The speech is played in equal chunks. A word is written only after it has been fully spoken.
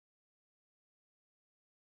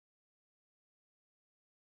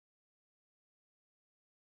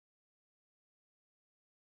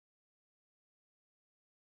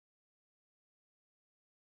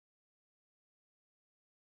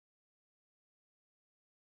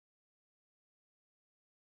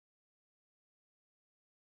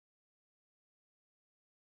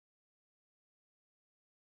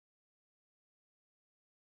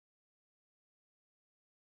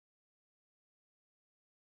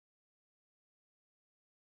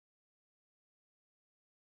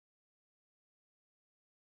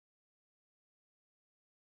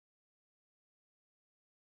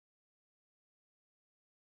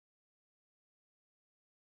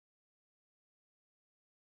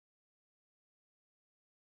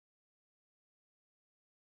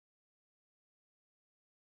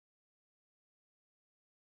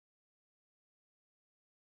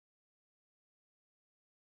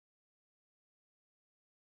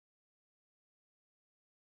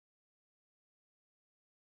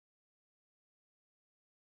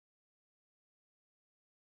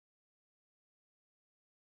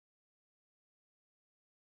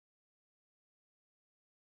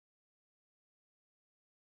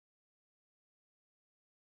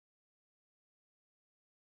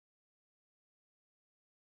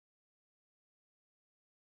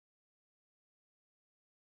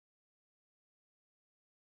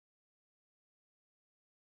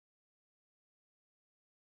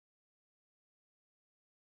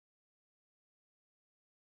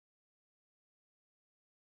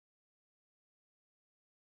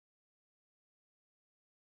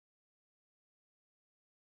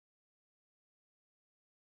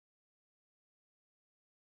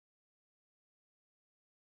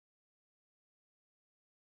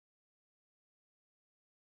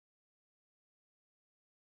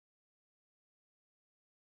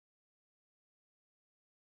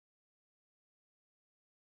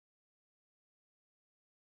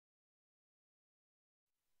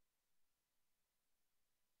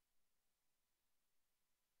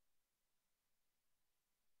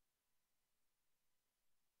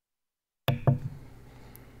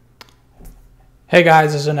Hey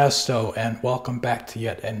guys, it's Ernesto and welcome back to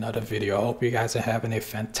yet another video. I hope you guys are having a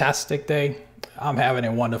fantastic day. I'm having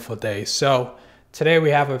a wonderful day. So today we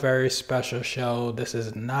have a very special show. This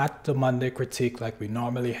is not the Monday critique like we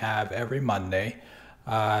normally have every Monday.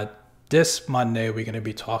 This Monday we're going to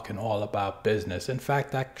be talking all about business. In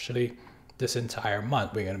fact, actually this entire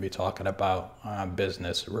month we're going to be talking about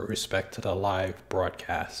business with respect to the live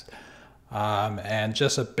broadcast. And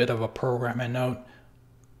just a bit of a programming note.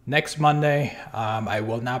 Next Monday, I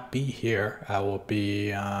will not be here. I will be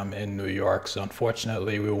in New York. So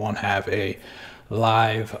unfortunately, we won't have a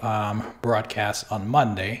live broadcast on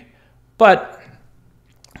Monday. But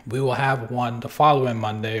we will have one the following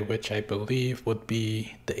Monday, which I believe would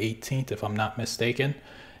be the 18th, if I'm not mistaken.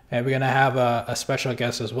 And we're going to have a special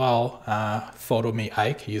guest as well, Photo Me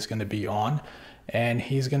Ike. He's going to be on. And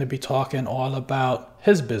he's going to be talking all about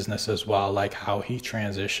his business as well, like how he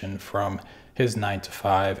transitioned from his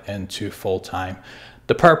 9-to-5 into full-time.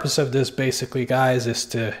 The purpose of this basically, guys, is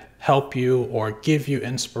to help you or give you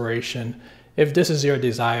inspiration if this is your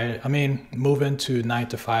desire. I mean, moving to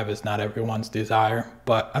 9-to-5 is not everyone's desire,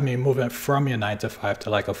 but I mean, moving from your 9-to-5 to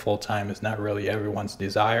like a full-time is not really everyone's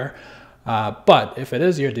desire. But if it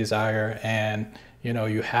is your desire and you know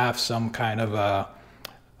you have some kind of a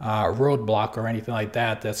roadblock or anything like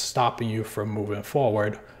that that's stopping you from moving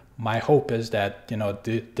forward, my hope is that, you know,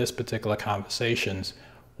 this particular conversations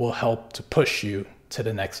will help to push you to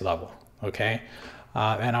the next level. Okay.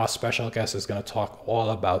 And our special guest is going to talk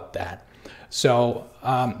all about that. So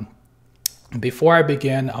before I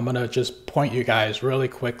begin, I'm going to just point you guys really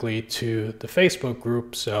quickly to the Facebook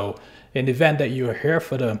group. So in the event that you are here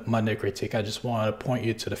for the Monday critique, I just want to point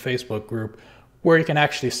you to the Facebook group where you can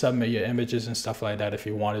actually submit your images and stuff like that if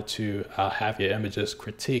you wanted to have your images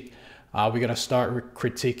critiqued. We're going to start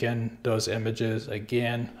critiquing those images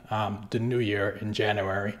again the new year in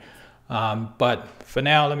January. But for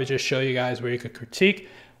now, let me just show you guys where you could critique.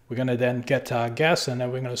 We're going to then get to our guests, and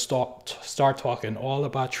then we're going to start talking all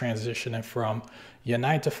about transitioning from your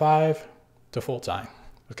 9-to-5 to full-time.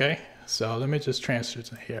 Okay, so let me just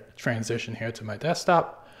transition here to my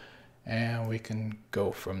desktop, and we can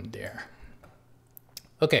go from there.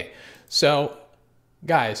 Okay, so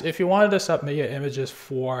guys, if you wanted to submit your images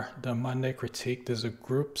for the Monday critique, there's a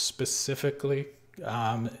group specifically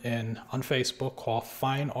on Facebook called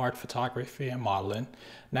Fine Art Photography and Modeling.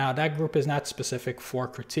 Now that group is not specific for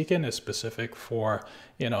critiquing, it's specific for,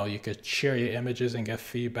 you know, you could share your images and get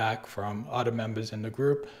feedback from other members in the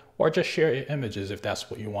group, or just share your images if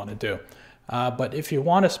that's what you want to do. But if you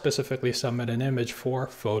want to specifically submit an image for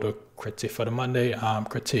photo critique for the Monday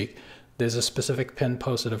critique, there's a specific pin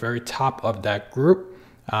post at the very top of that group.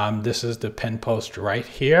 This is the pin post right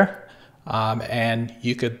here. And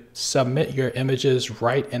you could submit your images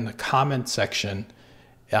right in the comment section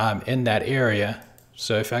in that area.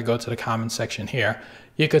 So if I go to the comment section here,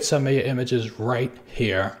 you could submit your images right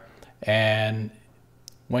here. And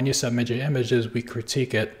when you submit your images, we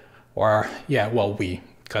critique it, or yeah, well,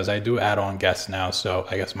 because I do add on guests now. So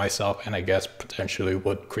I guess myself and I guess potentially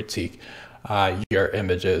would critique your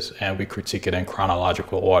images, and we critique it in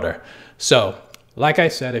chronological order. So like I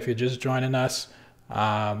said, if you're just joining us,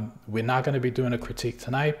 we're not going to be doing a critique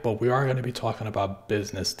tonight, but we are going to be talking about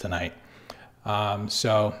business tonight.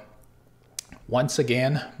 So once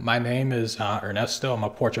again, my name is Ernesto. I'm a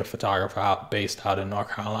portrait photographer based out in North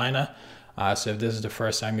Carolina. So if this is the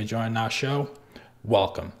first time you join our show,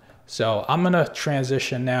 welcome. So I'm going to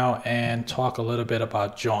transition now and talk a little bit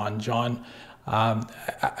about John.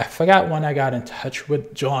 I forgot when I got in touch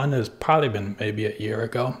with John. It's probably been maybe a year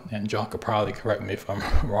ago, and John could probably correct me if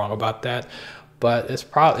I'm wrong about that, but it's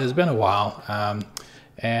been a while.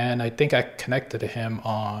 And I think I connected to him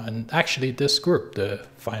on actually this group, the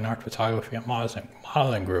Fine Art Photography and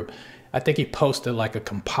Modeling group. I think he posted like a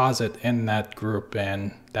composite in that group,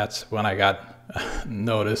 and that's when I got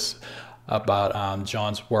notice about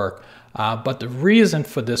John's work. But the reason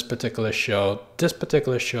for this particular show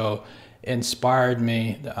inspired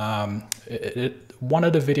me. One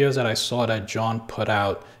of the videos that I saw that John put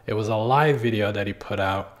out, it was a live video that he put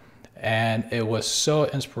out, and it was so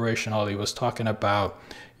inspirational. He was talking about,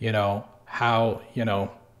 you know, how, you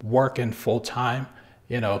know, working full-time,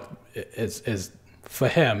 you know, is for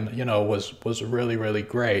him, you know, was really, really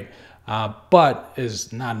great, but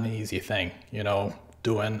is not an easy thing. You know,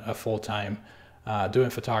 doing a full-time doing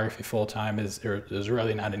photography full-time is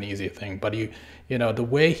really not an easy thing. But you know, the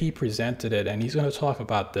way he presented it, and he's going to talk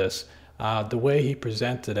about this, the way he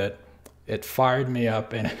presented it, it fired me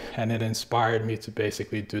up, and it inspired me to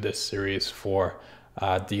basically do this series for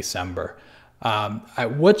December. I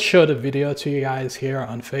would show the video to you guys here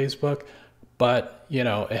on Facebook, but you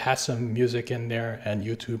know, it has some music in there and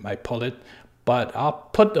YouTube might pull it. But I'll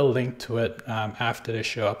put the link to it after the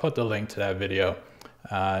show. I'll put the link to that video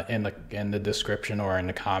in the description or in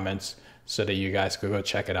the comments so that you guys could go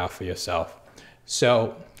check it out for yourself.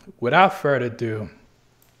 So without further ado,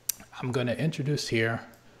 I'm going to introduce here,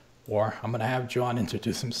 or I'm going to have John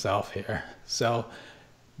introduce himself here. So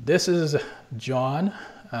this is John.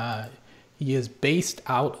 He is based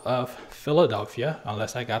out of Philadelphia,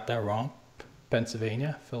 unless I got that wrong.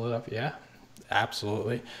 Pennsylvania, Philadelphia, yeah,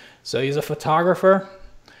 absolutely. So he's a photographer.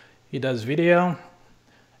 He does video.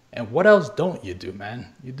 And what else don't you do, man?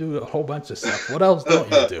 You do a whole bunch of stuff. What else don't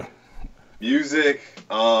you do? Music,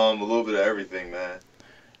 a little bit of everything, man.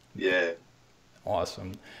 Yeah.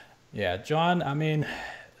 Awesome. Yeah, John, I mean,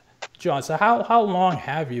 John, so how long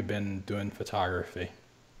have you been doing photography?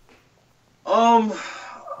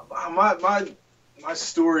 My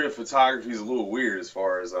story of photography is a little weird as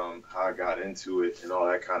far as how I got into it and all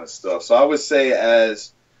that kind of stuff. So I would say, I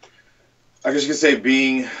guess you could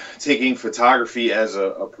say, taking photography as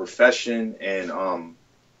a profession and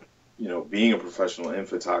you know, being a professional in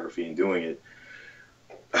photography and doing it,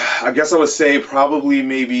 I guess I would say probably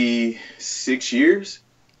maybe 6 years.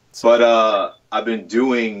 But I've been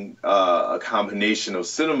doing a combination of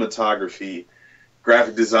cinematography,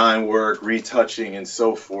 graphic design work, retouching, and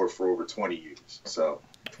so forth for over 20 years. So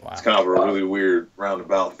wow. It's kind of a really weird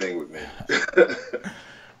roundabout thing with me.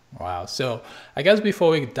 Wow. So I guess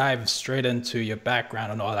before we dive straight into your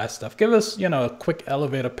background and all that stuff, give us, you know, a quick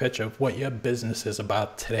elevator pitch of what your business is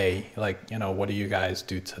about today. Like, you know, what do you guys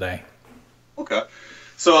do today? Okay.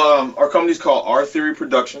 So our company's called R Theory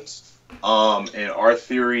Productions. And R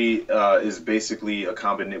Theory is basically a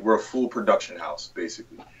combination. We're a full production house,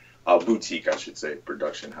 basically. Boutique, I should say,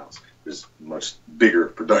 production house. There's much bigger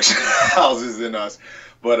production houses than us,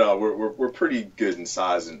 but we're pretty good in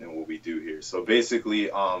size in what we do here. So basically,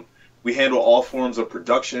 we handle all forms of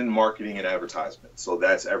production, marketing, and advertisement. So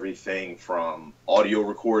that's everything from audio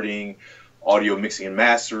recording, audio mixing and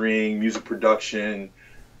mastering, music production,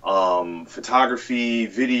 photography,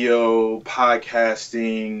 video,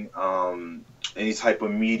 podcasting, any type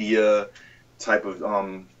of media type of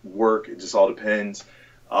work. It just all depends.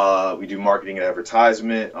 We do marketing and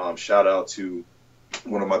advertisement. Shout out to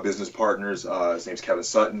one of my business partners. His name's Kevin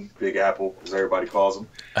Sutton, Big Apple, as everybody calls him.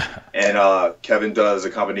 And Kevin does a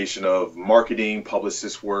combination of marketing,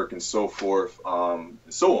 publicist work, and so forth, and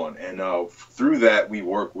so on. And through that, we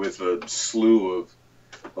work with a slew of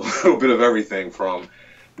a little bit of everything from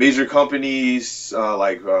major companies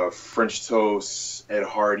like French Toast, Ed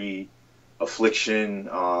Hardy, Affliction,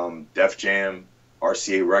 Def Jam,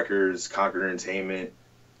 RCA Records, Concord Entertainment,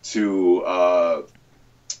 to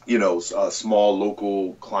you know, small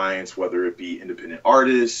local clients, whether it be independent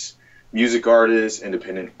artists, music artists,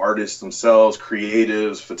 independent artists themselves,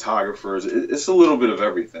 creatives, photographers. It's a little bit of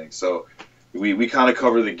everything. So we kind of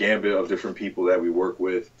cover the gambit of different people that we work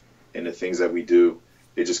with and the things that we do.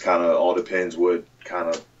 It just kind of all depends what kind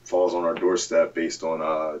of falls on our doorstep based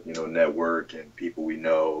on you know, network and people we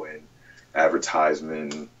know and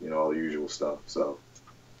advertisement and, you know, all the usual stuff. So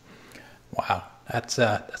wow. That's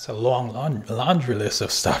a long laundry list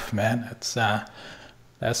of stuff, man.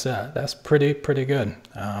 That's pretty good.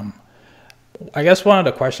 I guess one of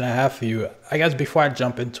the questions I have for you, I guess before I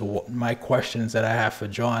jump into my questions that I have for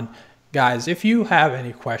John, guys, if you have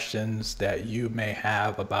any questions that you may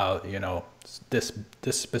have about, you know, this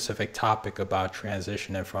specific topic about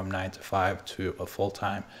transitioning from 9 to 5 to a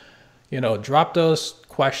full-time, you know, drop those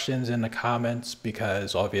questions in the comments,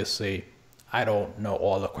 because obviously I don't know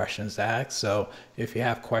all the questions to ask. So if you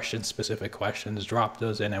have questions, specific questions, drop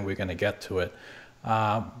those in and we're going to get to it.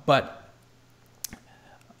 But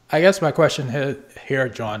I guess my question here,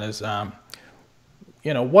 John, is,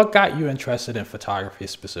 you know, what got you interested in photography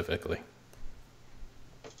specifically?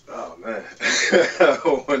 Oh, man.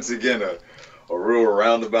 Once again, a real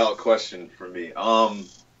roundabout question for me. I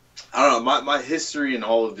don't know. My history in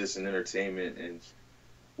all of this in entertainment and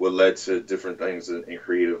what led to different things in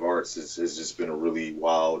creative arts has just been a really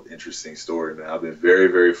wild, interesting story, man. I've been very,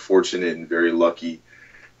 very fortunate and very lucky,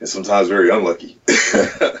 and sometimes very unlucky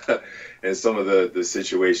in some of the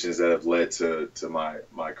situations that have led to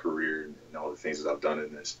my career and all the things that I've done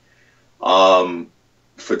in this.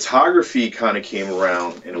 Photography kind of came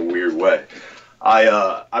around in a weird way.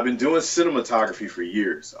 I've been doing cinematography for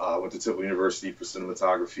years. I went to Temple University for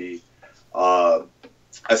cinematography.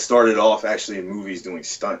 I started off actually in movies doing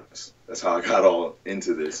stunts. That's how I got all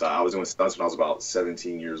into this. I was doing stunts when I was about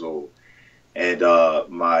 17 years old. And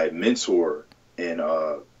my mentor in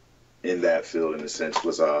that field, in a sense,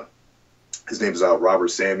 was his name is Robert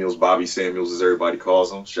Samuels, Bobby Samuels, as everybody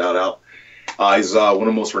calls him. Shout out. He's one of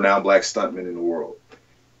the most renowned black stuntmen in the world.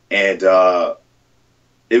 And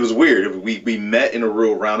it was weird. We met in a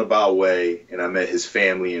real roundabout way, and I met his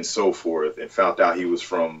family and so forth, and found out he was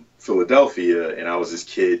from Philadelphia, and I was this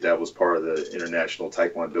kid that was part of the international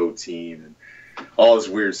taekwondo team and all this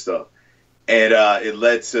weird stuff. And it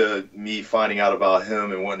led to me finding out about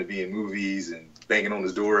him and wanting to be in movies and banging on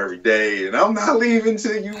his door every day, and I'm not leaving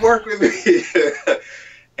till you work with me.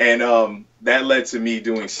 And that led to me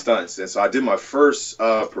doing stunts. And so I did my first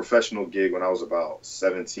professional gig when I was about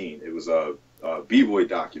 17. It was a B-Boy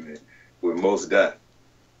document with Mos Def.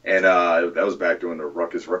 And that was back during the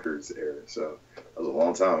Ruckus Records era. So that was a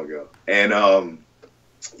long time ago. And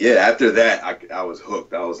yeah, after that, I was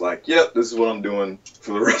hooked. I was like, yep, this is what I'm doing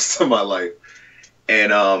for the rest of my life.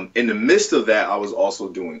 And in the midst of that, I was also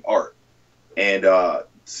doing art. And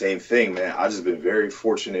same thing, man. I've just been very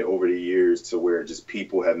fortunate over the years to where just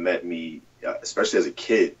people have met me, especially as a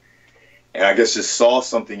kid, and I guess just saw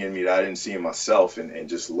something in me that I didn't see in myself, and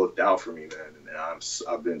just looked out for me, man. And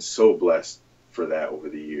I've been so blessed for that over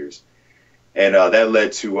the years. And that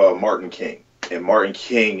led to Martin King. And Martin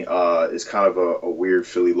King is kind of a weird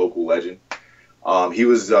Philly local legend. He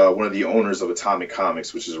was one of the owners of Atomic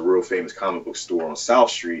Comics, which is a real famous comic book store on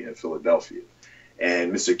South Street in Philadelphia.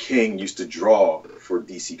 And Mr. King used to draw for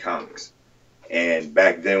DC Comics. And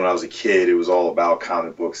back then when I was a kid, it was all about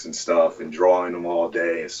comic books and stuff and drawing them all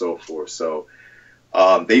day and so forth. So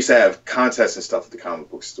they used to have contests and stuff at the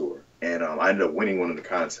comic book store. And I ended up winning one of the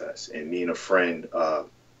contests. And me and a friend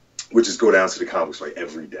would just go down to the comic book store like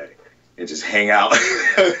every day and just hang out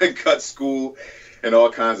and cut school and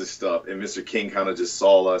all kinds of stuff. And Mr. King kind of just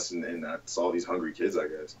saw us and saw these hungry kids, I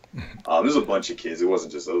guess. There's a bunch of kids. It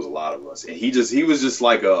wasn't just, there was a lot of us. And he was just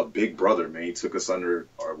like a big brother, man. He took us under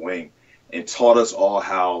our wing and taught us all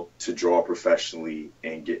how to draw professionally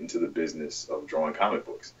and get into the business of drawing comic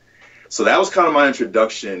books. So that was kind of my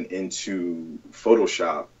introduction into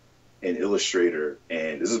Photoshop and Illustrator.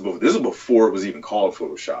 And this is before it was even called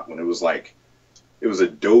Photoshop, when it was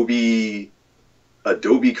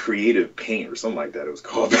Adobe Creative Paint or something like that. It was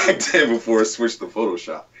called back then before it switched to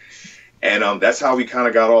Photoshop. And that's how we kind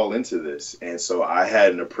of got all into this. And so I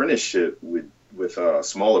had an apprenticeship with a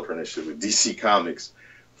small apprenticeship with DC Comics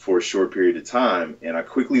for a short period of time. And I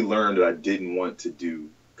quickly learned that I didn't want to do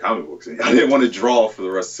comic books. And I didn't want to draw for the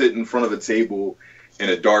rest, sit in front of a table in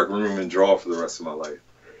a dark room and draw for the rest of my life.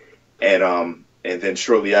 And then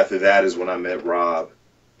shortly after that is when I met Rob.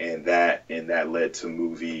 And that led to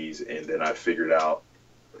movies, and then I figured out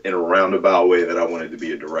in a roundabout way that I wanted to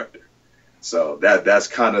be a director. So that's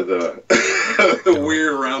kind of the the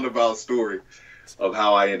weird roundabout story of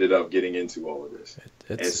how I ended up getting into all of this.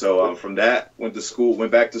 And so from that, went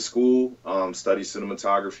back to school, studied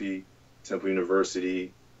cinematography, Temple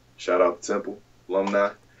University. Shout out to Temple alumni.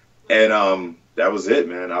 And that was it,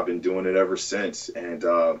 man. I've been doing it ever since. And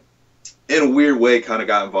in a weird way, kind of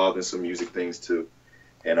got involved in some music things too.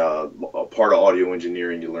 And a part of audio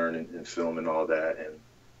engineering you learn in film and all that. And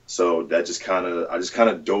so that I just kind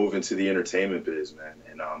of dove into the entertainment biz, man.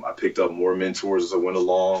 And I picked up more mentors as I went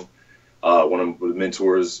along. One of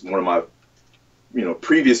my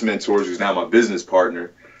previous mentors, who's now my business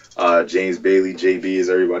partner, James Bailey, JB as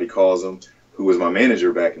everybody calls him, who was my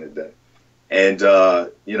manager back in the day. And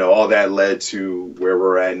all that led to where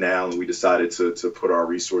we're at now, and we decided to put our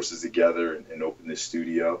resources together and open this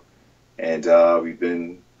studio. And we've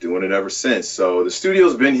been doing it ever since. So the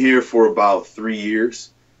studio's been here for about 3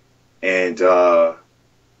 years. And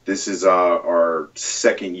this is our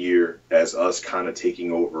second year as us kind of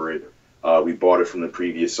taking over it. We bought it from the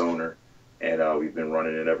previous owner, and we've been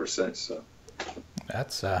running it ever since. So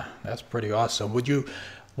that's pretty awesome. Would you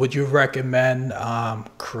recommend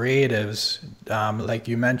creatives, like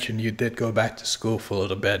you mentioned, you did go back to school for a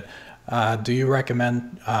little bit. Do you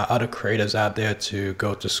recommend other creatives out there to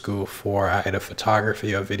go to school for either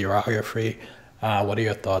photography or videography? What are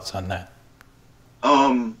your thoughts on that?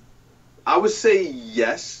 I would say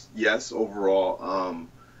yes overall.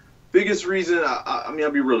 Biggest reason, I mean,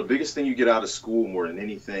 I'll be real. The biggest thing you get out of school more than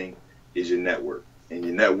anything is your network, and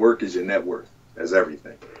your network is your net worth. That's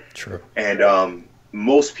everything. True. And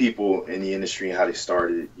most people in the industry and how they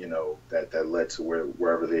started, that led to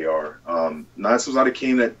wherever they are. 9 times out of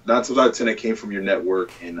 10 that came from your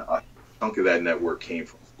network, and a chunk of that network came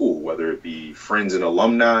from school, whether it be friends and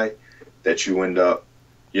alumni that you end up,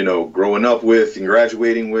 growing up with and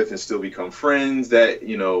graduating with and still become friends that,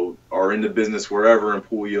 are in the business wherever and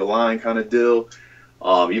pull you a line kind of deal.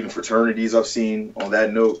 Even fraternities I've seen on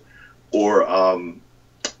that note, or,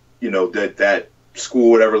 that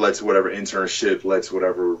school, whatever led to whatever internship led to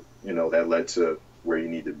whatever, that led to where you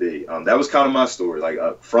need to be. That was kind of my story.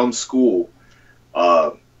 Like from school,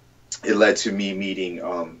 Uh, it led to me meeting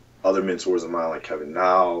other mentors of mine like Kevin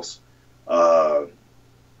Niles, uh,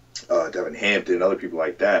 Devin Hampton, other people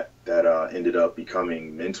like that that ended up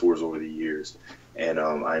becoming mentors over the years. And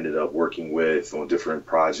I ended up working with on different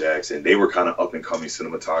projects, and they were kind of up and coming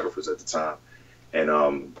cinematographers at the time. And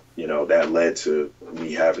that led to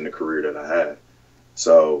me having the career that I had.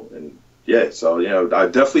 So, and yeah, so I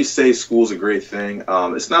definitely say school's a great thing.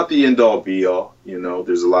 It's not the end all be all.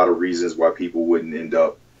 There's a lot of reasons why people wouldn't end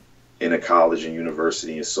up in a college and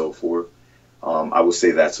university and so forth. I would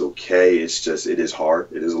say that's okay. It's just, it is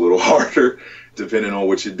hard. It is a little harder depending on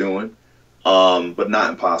what you're doing. But not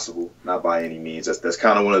impossible, not by any means. That's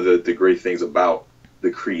kind of one of the great things about the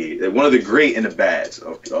creative, one of the great and the bads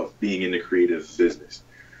of being in the creative business.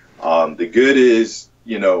 The good is,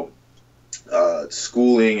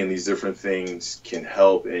 schooling and these different things can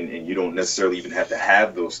help, and you don't necessarily even have to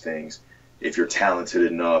have those things if you're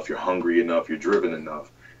talented enough, you're hungry enough, you're driven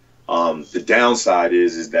enough. The downside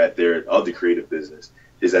is that of the creative business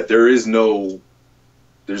is that there's no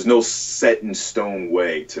set in stone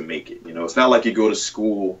way to make it. It's not like you go to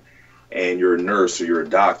school and you're a nurse or you're a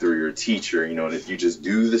doctor or you're a teacher, and if you just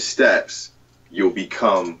do the steps, you'll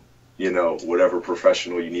become, whatever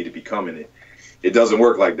professional you need to become in it. It doesn't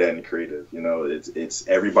work like that in creative. It's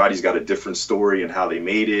everybody's got a different story and how they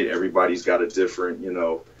made it. Everybody's got a different,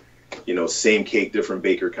 same cake, different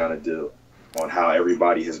baker kind of deal on how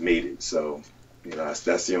everybody has made it. So,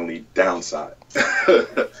 that's the only downside.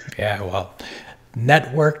 Yeah, well,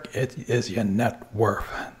 network is your net worth.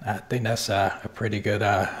 I think that's a pretty good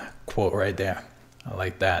quote right there. I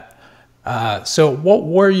like that. So what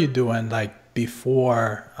were you doing like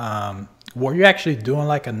before? Were you actually doing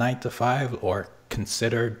like a 9 to 5 or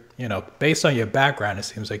considered, based on your background, it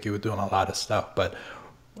seems like you were doing a lot of stuff, but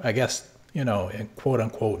I guess, in quote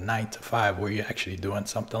unquote 9 to 5, were you actually doing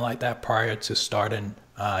something like that prior to starting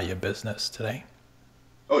your business today?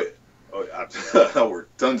 Oh yeah. Oh yeah. I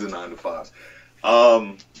worked tons of 9 to 5s.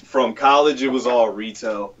 From college, it was all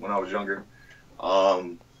retail when I was younger.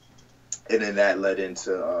 And then that led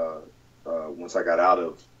into, once I got out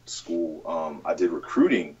of school, I did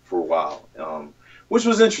recruiting for a while, which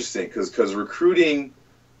was interesting because recruiting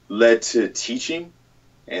led to teaching,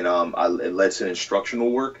 and it led to instructional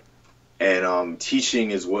work. And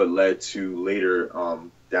teaching is what led to later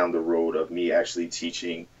down the road of me actually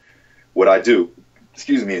teaching what I do, in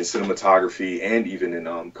cinematography and even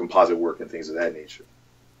in composite work and things of that nature.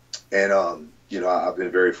 And, I've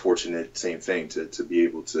been very fortunate, same thing, to be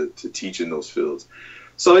able to teach in those fields.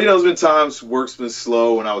 So, there's been times work's been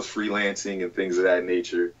slow when I was freelancing and things of that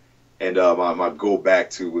nature. And my goal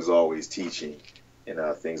back to was always teaching and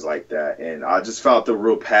things like that. And I just felt the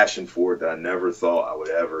real passion for it that I never thought I would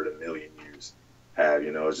ever in a million years have.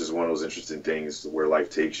 It's just one of those interesting things where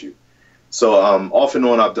life takes you. So off and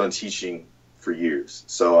on, I've done teaching for years.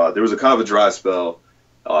 So there was a kind of a dry spell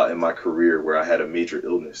in my career where I had a major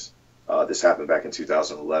illness. This happened back in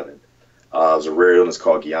 2011. It was a rare illness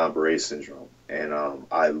called Guillain-Barré syndrome. And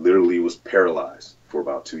I literally was paralyzed for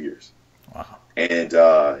about 2 years. Wow. And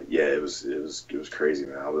it was crazy,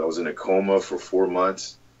 man. I was in a coma for 4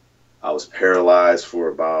 months. I was paralyzed for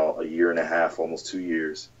about a year and a half, almost 2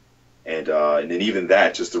 years. And then even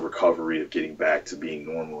that, just the recovery of getting back to being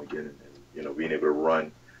normal again and being able to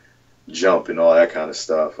run, jump, and all that kind of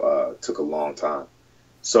stuff took a long time.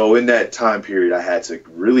 So in that time period, I had to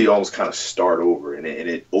really almost kind of start over, and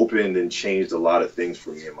it opened and changed a lot of things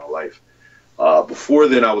for me in my life. Before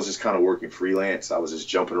then, I was just kind of working freelance. I was just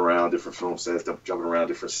jumping around different film sets, jumping around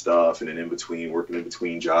different stuff, and then working in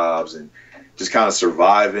between jobs, and just kind of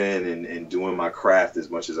surviving and doing my craft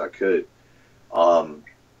as much as I could.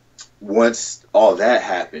 Once all that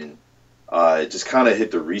happened, it just kind of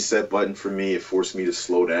hit the reset button for me. It forced me to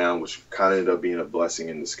slow down, which kind of ended up being a blessing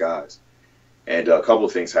in disguise. And a couple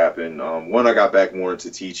of things happened. One, I got back more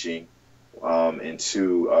into teaching, and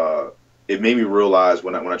two, it made me realize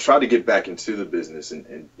when I tried to get back into the business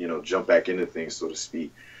and jump back into things, so to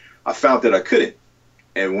speak, I found that I couldn't.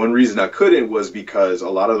 And one reason I couldn't was because a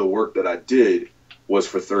lot of the work that I did was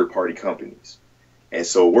for third-party companies. And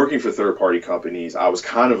so working for third-party companies, I was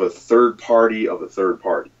kind of a third party of a third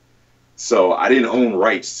party. So I didn't own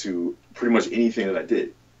rights to pretty much anything that I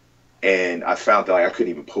did. And I found that I couldn't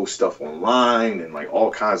even post stuff online and all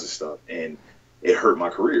kinds of stuff. And it hurt my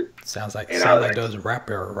career. Sounds like those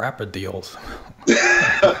rapper deals.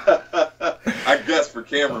 I guess for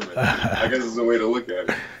cameramen, I guess is a way to look at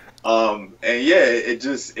it. And yeah,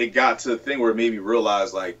 it got to a thing where it made me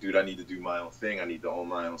realize, dude, I need to do my own thing. I need to own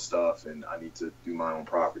my own stuff, and I need to do my own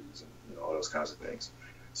properties and all those kinds of things.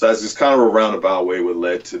 So that's just kind of a roundabout way what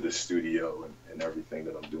led to the studio and everything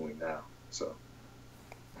that I'm doing now. So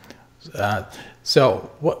Uh,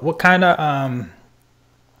 so what kind of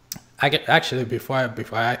I get actually before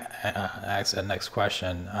I ask that next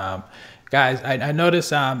question, guys, I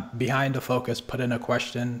noticed behind the focus put in a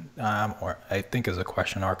question, or I think is a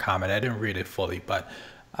question or a comment. I didn't read it fully, but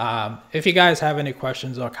if you guys have any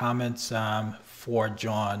questions or comments for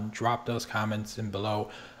John, drop those comments in below.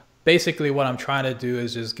 Basically, what I'm trying to do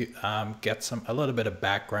is just get a little bit of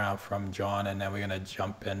background from John, and then we're gonna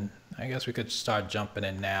jump in. I guess we could start jumping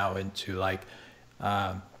in now into like,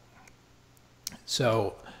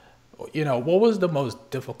 so, what was the most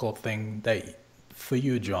difficult thing that for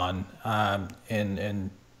you, John,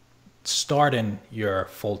 in starting your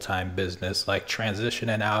full-time business, like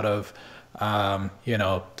transitioning out of,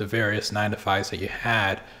 the various 9 to 5s that you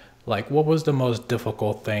had? Like, what was the most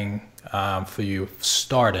difficult thing for you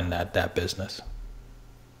starting that business?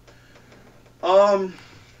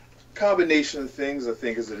 Combination of things, I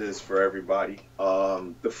think, as it is for everybody.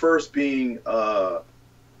 The first being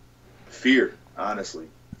fear, honestly.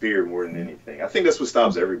 Fear more than anything. I think that's what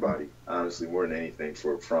stops everybody, honestly, more than anything,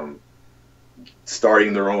 from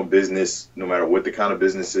starting their own business, no matter what the kind of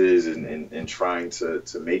business is, and trying to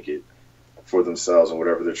make it for themselves and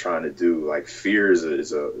whatever they're trying to do. Like, fear is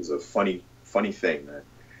a funny thing,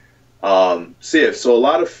 man. So a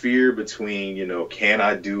lot of fear between, can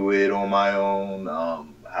I do it on my own?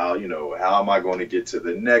 How am I going to get to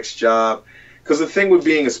the next job? Because the thing with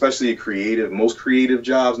being, especially most creative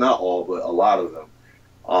jobs, not all, but a lot of them,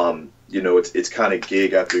 it's kind of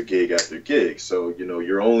gig after gig after gig. So,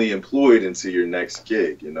 you're only employed until your next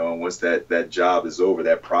gig, and once that job is over,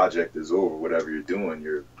 that project is over, whatever you're doing,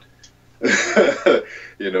 you're,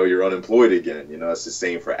 you're unemployed again. It's the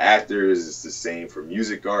same for actors. It's the same for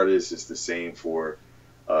music artists. It's the same for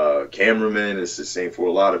cameramen. It's the same for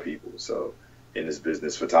a lot of people. So in this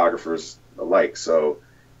business, photographers alike. So,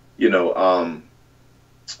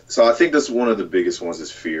 so I think that's one of the biggest ones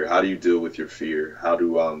is fear. How do you deal with your fear? How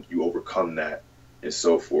do you overcome that, and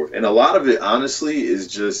so forth? And a lot of it, honestly, is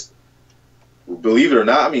just, believe it or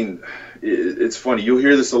not, I mean, it's funny. You'll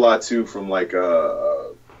hear this a lot too from like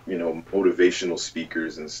motivational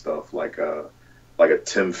speakers and stuff, like a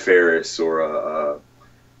Tim Ferriss or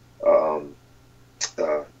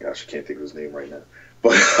gosh, I can't think of his name right now.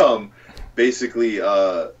 But basically,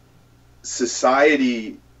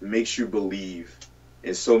 society makes you believe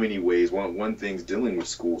in so many ways. One thing's dealing with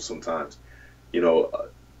school sometimes. You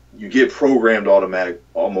get programmed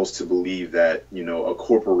almost to believe that, a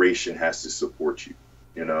corporation has to support you.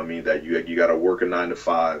 You know what I mean? That you got to work a 9 to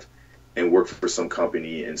 5 and work for some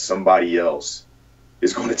company, and somebody else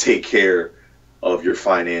is going to take care of your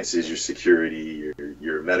finances, your security,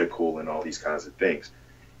 your medical, and all these kinds of things.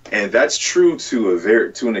 And that's true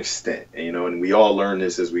to an extent. And we all learn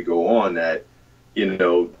this as we go on, that,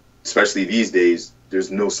 especially these days,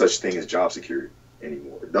 there's no such thing as job security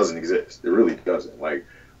anymore. It doesn't exist. It really doesn't. Like,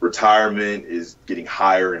 retirement is getting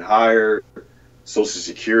higher and higher. Social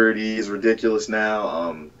Security is ridiculous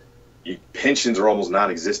now. Pensions are almost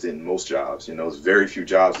non-existent in most jobs. There's very few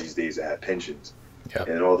jobs these days that have pensions. Yep.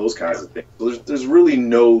 And all those kinds of things. So there's really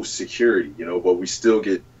no security, but we still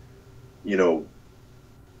get,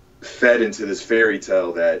 fed into this fairy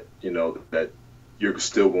tale that, that you're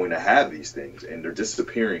still going to have these things, and they're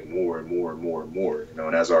disappearing more and more and more and more,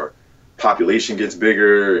 and as our population gets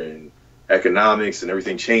bigger and economics and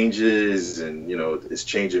everything changes, and, it's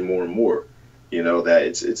changing more and more, that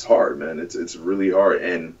it's hard, man. It's really hard.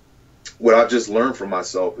 And what I've just learned from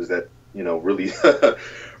myself is that, really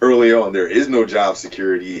early on, there is no job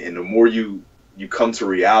security. And the more you come to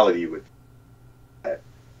reality with that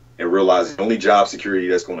and realize the only job security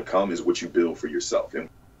that's going to come is what you build for yourself, and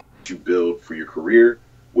what you build for your career,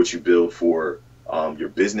 what you build for your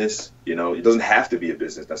business. It doesn't have to be a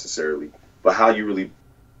business necessarily, but how you really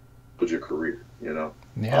build your career,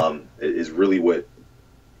 is really what you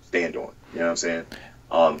stand on. You know what I'm saying?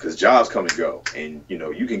 Because jobs come and go, and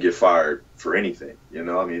you can get fired for anything.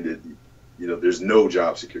 I mean, there's no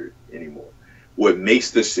job security anymore. What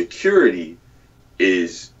makes the security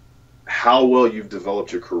is how well you've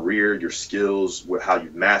developed your career, your skills, how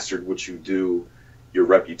you've mastered what you do, your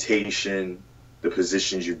reputation, the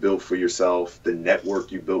positions you built for yourself, the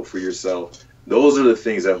network you built for yourself. Those are the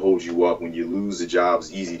things that hold you up. When you lose a job,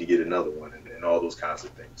 it's easy to get another one, and all those kinds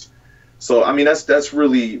of things. So, I mean, that's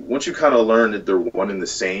really, once you kind of learn that they're one and the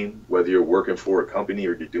same, whether you're working for a company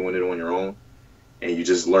or you're doing it on your own, and you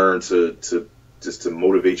just learn to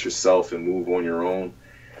motivate yourself and move on your own.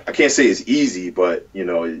 I can't say it's easy, but,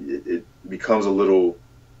 it becomes a little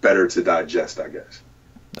better to digest, I guess.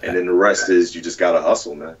 And then the rest is you just got to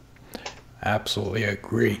hustle, man. Absolutely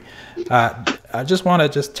agree. I just want to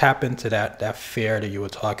just tap into that fear that you were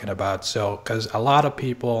talking about. So, because a lot of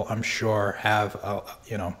people, I'm sure, have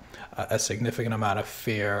a significant amount of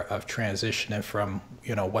fear of transitioning from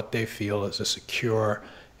what they feel is a secure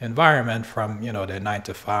environment from their 9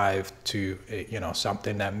 to 5 to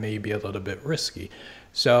something that may be a little bit risky.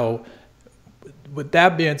 So, with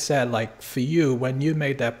that being said, like for you, when you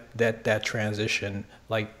made that transition,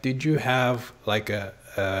 like did you have like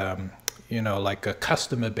like a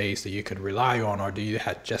customer base that you could rely on, or do you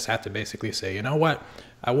just have to basically say, you know what,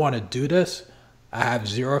 I want to do this. I have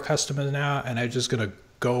 0 customers now, and I'm just gonna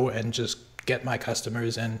go and just get my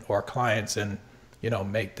customers and or clients and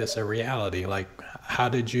make this a reality. Like, how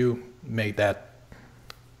did you make that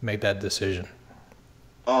decision?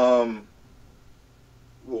 Um,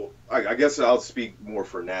 well, I guess I'll speak more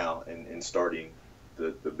for now in starting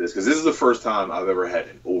the business, because this is the first time I've ever had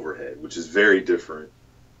an overhead, which is very different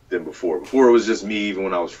than before. Before it was just me. Even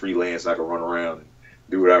when I was freelance, I could run around and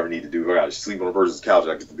do whatever I need to do. If I got to sleep on a person's couch,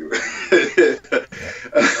 I get to do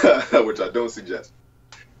it, which I don't suggest.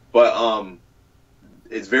 But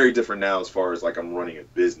it's very different now as far as like I'm running a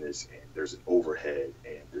business and there's an overhead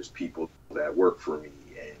and there's people that work for me,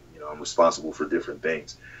 and I'm responsible for different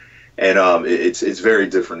things. And it's very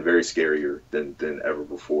different, very scarier than ever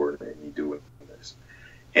before than me doing this.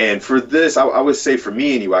 And for this, I would say for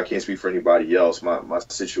me anyway, I can't speak for anybody else. My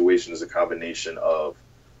situation is a combination of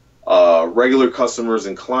regular customers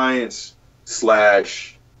and clients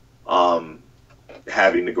slash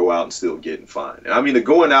having to go out and still get and find. And I mean, the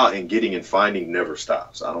going out and getting and finding never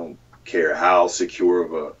stops. I don't care how secure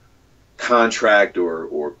of a contract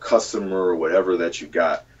or customer or whatever that you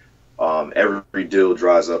got. Every deal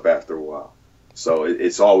dries up after a while. So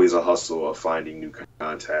it's always a hustle of finding new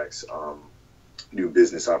contacts, new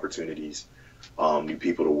business opportunities, new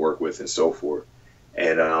people to work with, and so forth.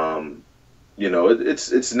 And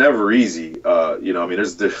it's never easy. I mean,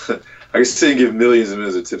 I can sit and give millions and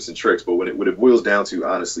millions of tips and tricks, but when it boils down to,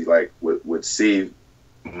 honestly, like what saved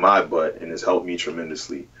my butt and has helped me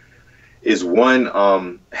tremendously is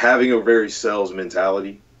one, having a very sales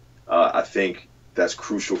mentality. I think that's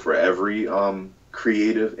crucial for every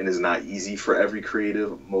creative, and is not easy for every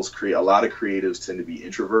creative. A lot of creatives tend to be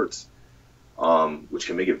introverts, which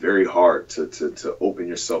can make it very hard to open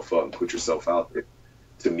yourself up and put yourself out there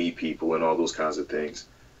to meet people and all those kinds of things.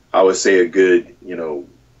 I would say a good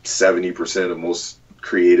 70% of most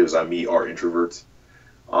creatives I meet are introverts.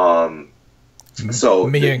 So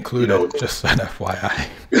me included, just an FYI.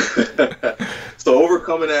 So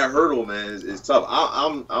overcoming that hurdle, man, is tough.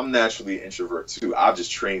 I'm naturally an introvert too. I've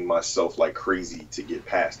just trained myself like crazy to get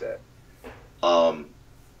past that.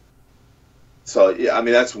 So yeah, I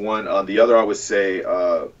mean that's one. The other, I would say,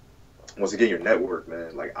 once again, your network,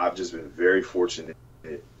 man. Like I've just been very fortunate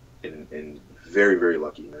and very, very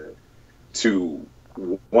lucky, man, to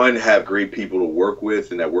one, have great people to work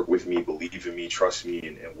with and that work with me, believe in me, trust me,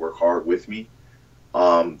 and work hard with me.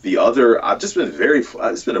 The other, I've just been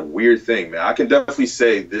it's been a weird thing, man. I can definitely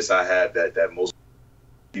say this, I had that most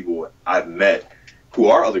people I've met who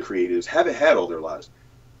are other creatives haven't had all their lives.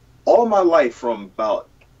 All my life, from about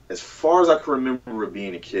as far as I can remember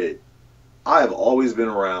being a kid, I have always been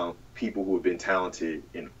around people who have been talented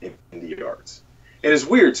in the arts. And it's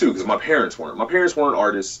weird too, because my parents weren't. My parents weren't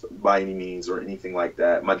artists by any means or anything like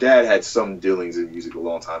that. My dad had some dealings in music a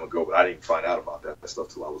long time ago, but I didn't find out about that stuff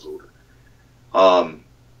till I was older.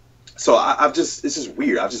 So it's just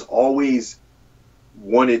weird. I've just always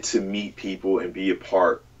wanted to meet people and be a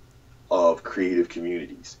part of creative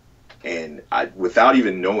communities. And without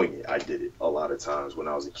even knowing it, I did it a lot of times when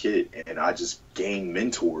I was a kid. And I just gained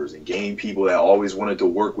mentors and gained people that always wanted to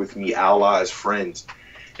work with me, allies, friends.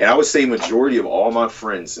 And I would say majority of all my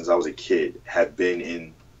friends since I was a kid have been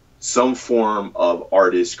in some form of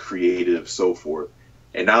artist, creative, so forth.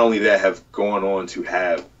 And not only that, have gone on to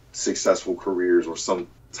have successful careers or some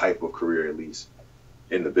type of career, at least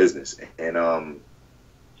in the business. And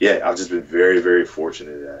yeah, I've just been very, very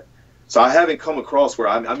fortunate at that. So I haven't come across where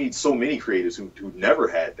I meet so many creatives who never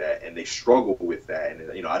had that, and they struggle with that.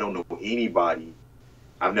 And I don't know anybody.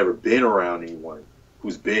 I've never been around anyone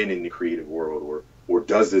who's been in the creative world or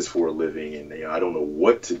does this for a living, and I don't know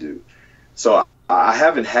what to do. So I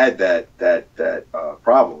haven't had that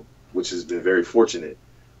problem, which has been very fortunate.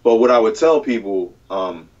 But what I would tell people,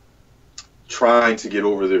 trying to get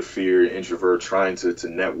over their fear, introvert, trying to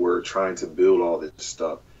network, trying to build all this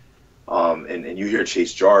stuff, and you hear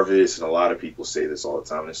Chase Jarvis and a lot of people say this all the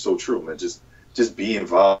time, and it's so true, man. Just be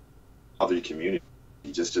involved in your community.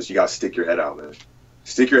 You gotta stick your head out, man.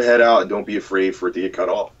 Stick your head out and don't be afraid for it to get cut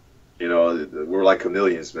off. You know, we're like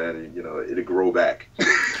chameleons, man. You know, it'll grow back.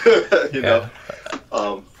 You know, Yeah.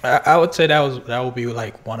 um, I would say that would be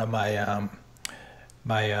like one of my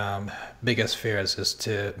biggest fears is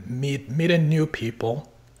to meeting new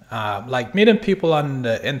people, like meeting people on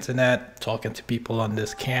the internet, talking to people on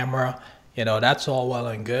this camera. You know, that's all well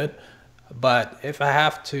and good, but if I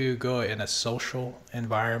have to go in a social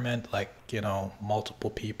environment, like, you know, multiple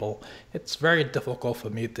people, it's very difficult for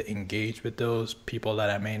me to engage with those people that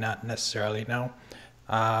I may not necessarily know.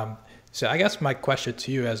 Um, so I guess my question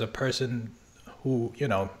to you, as a person who, you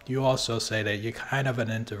know, you also say that you're kind of an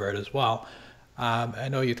introvert as well. I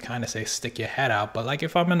know you'd kind of say stick your head out, but like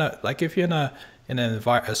if I'm in a, like if you're in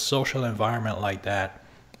a social environment like that,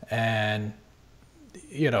 and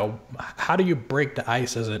you know, how do you break the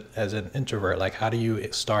ice as an introvert? Like, how do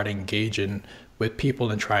you start engaging with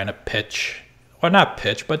people and trying to pitch, or not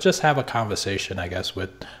pitch, but just have a conversation, I guess, with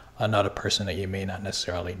another person that you may not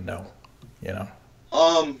necessarily know, you know?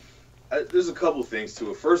 um, there's a couple things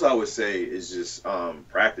to it. First, I would say is just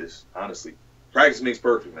practice. Honestly, practice makes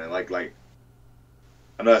perfect, man. Like I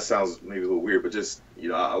know that sounds maybe a little weird, but just, you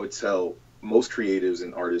know, I would tell most creatives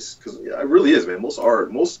and artists, because it really is, man. Most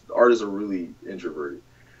artists are really introverted.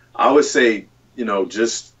 I would say, you know,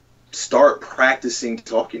 just start practicing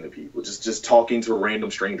talking to people, just talking to random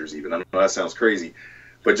strangers. Even, I know that sounds crazy,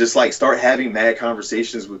 but just like start having mad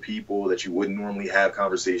conversations with people that you wouldn't normally have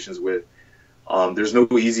conversations with. There's no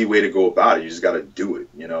easy way to go about it. You just got to do it.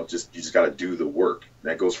 You know, you just got to do the work.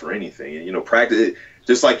 That goes for anything. And, you know, practice it.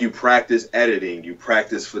 Just like you practice editing, you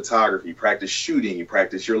practice photography, you practice shooting, you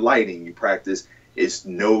practice your lighting, you practice. It's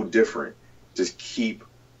no different. Just keep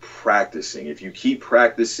practicing. If you keep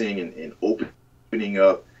practicing and opening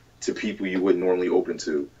up to people you wouldn't normally open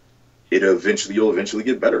to, you'll eventually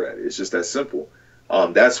get better at it. It's just that simple.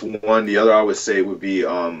 That's one. The other I would say would be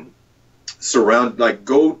go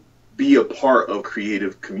be a part of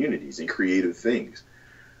creative communities and creative things.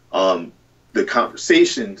 The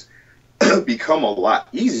conversations become a lot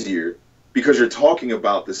easier because you're talking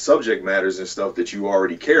about the subject matters and stuff that you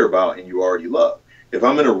already care about and you already love. If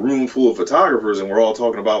I'm in a room full of photographers and we're all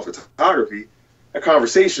talking about photography, a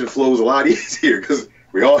conversation flows a lot easier because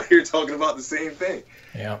we're all here talking about the same thing.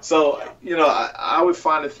 Yeah. So, you know, I would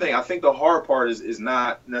find a thing. I think the hard part is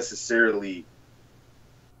not necessarily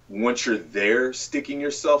once you're there sticking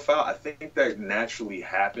yourself out. I think that naturally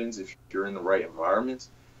happens if you're in the right environments.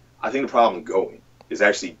 I think the problem is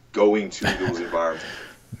actually going to those environments,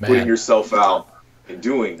 putting yourself out and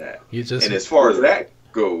doing that. And as far as that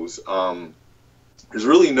goes, there's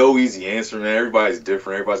really no easy answer, man. Everybody's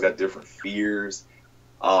different. Everybody's got different fears.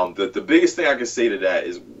 The biggest thing I can say to that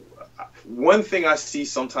is one thing I see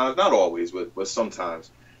sometimes, not always, but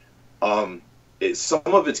sometimes, some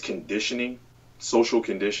of it's conditioning, social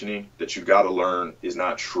conditioning that you got to learn is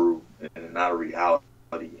not true and not a reality,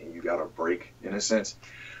 and you got to break in a sense.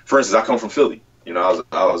 For instance, I come from Philly. You know,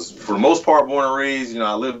 I was for the most part born and raised. You know,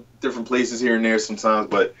 I live different places here and there sometimes,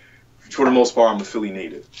 but for the most part, I'm a Philly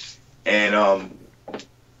native. And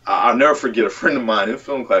I'll never forget a friend of mine in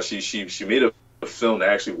film class. She made a film that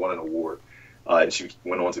actually won an award, and she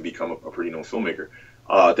went on to become a pretty known filmmaker.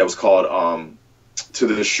 That was called "To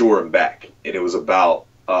the Shore and Back," and it was about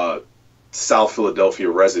South Philadelphia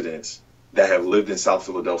residents that have lived in South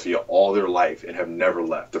Philadelphia all their life and have never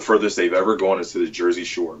left. The furthest they've ever gone is to the Jersey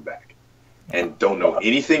Shore and back, and don't know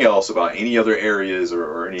anything else about any other areas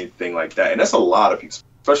or anything like that. And that's a lot of people,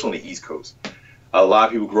 especially on the East Coast. A lot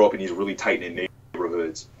of people grow up in these really tight-knit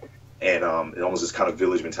neighborhoods, and it almost this kind of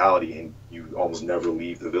village mentality, and you almost never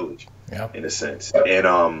leave the village, in a sense.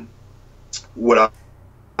 And what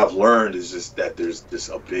I've learned is just that there's just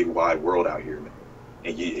a big wide world out here, man.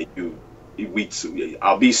 And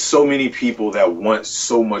I'll be so many people that want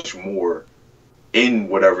so much more in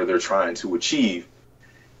whatever they're trying to achieve,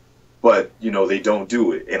 but, you know, they don't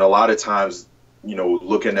do it. And a lot of times, you know,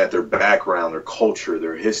 looking at their background, their culture,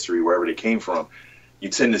 their history, wherever they came from, you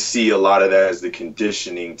tend to see a lot of that as the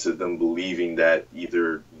conditioning to them believing that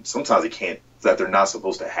either sometimes that they're not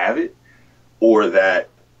supposed to have it, or that,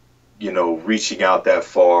 you know, reaching out that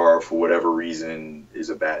far for whatever reason is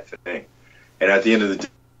a bad thing. And at the end of the day,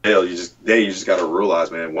 you just got to realize,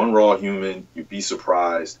 man, one, we're all human. You'd be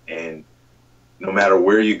surprised. And no matter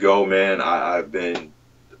where you go, man, I've been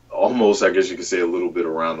almost, I guess you could say, a little bit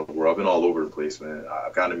around the world. I've been all over the place, man.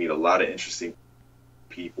 I've gotten to meet a lot of interesting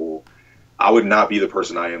people. I would not be the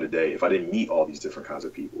person I am today if I didn't meet all these different kinds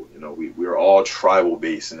of people. You know, we're all tribal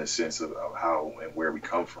based in the sense of how and where we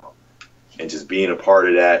come from. And just being a part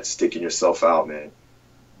of that, sticking yourself out, man.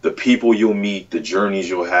 The people you'll meet, the journeys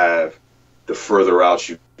you'll have, the further out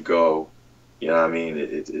you go, you know what I mean?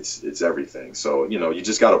 It's everything. So, you know, you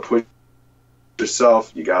just got to push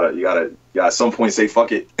yourself. You gotta at some point say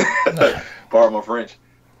fuck it. Pardon my French.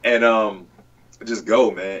 And just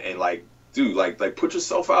go, man. And like, dude, like put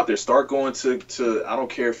yourself out there. Start going to I don't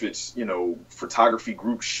care if it's, you know, photography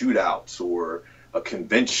group shootouts or a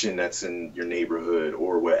convention that's in your neighborhood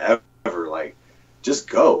or whatever. Like, just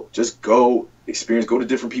go experience, go to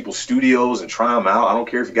different people's studios and try them out. I don't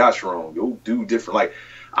care if you got your own, go do different. Like,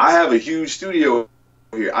 I have a huge studio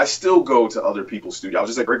here. I still go to other people's studio. I was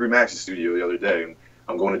just at Gregory Max's studio the other day, and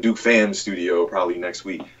I'm going to Duke Fam's studio probably next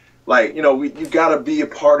week. Like, you know, you got to be a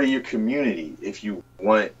part of your community if you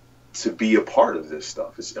want to be a part of this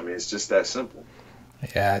stuff. It's just that simple.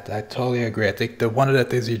 Yeah, I totally agree. I think one of the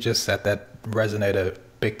things you just said that resonated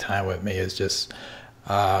big time with me is just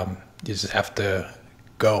you just have to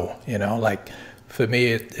go, you know. Like, for me,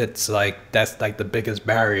 it's like that's like the biggest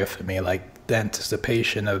barrier for me, like the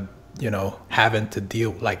anticipation of, you know, having to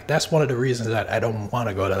deal, like that's one of the reasons that I don't want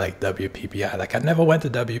to go to like WPPI. Like, I never went to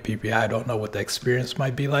WPPI. I don't know what the experience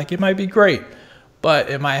might be like. It might be great, but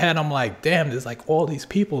in my head I'm like, damn, there's like all these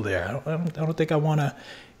people there. I don't think I want to,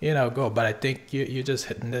 you know, go. But I think you just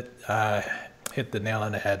hit the nail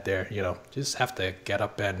on the head there. You know, just have to get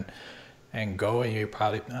up and go, and you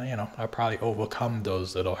probably, you know, I probably overcome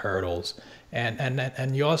those little hurdles.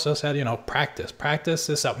 And you also said, you know, practice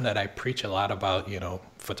is something that I preach a lot about, you know,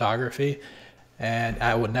 photography. And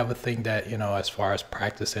I would never think that, you know, as far as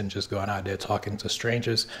practicing, just going out there talking to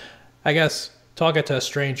strangers, I guess talking to a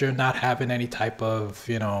stranger, not having any type of,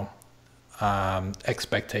 you know,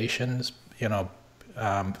 expectations, you know,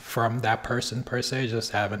 from that person per se,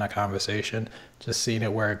 just having a conversation, just seeing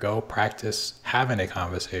it where it go, practice having a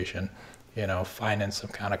conversation, you know, finding some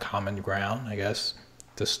kind of common ground, I guess,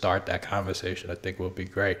 to start that conversation, I think will be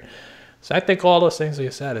great. So I think all those things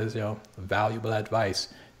you said is, you know, valuable advice.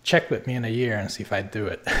 Check with me in a year and see if I do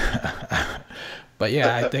it. But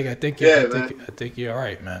yeah, I think you're all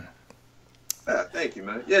right, man. Thank you,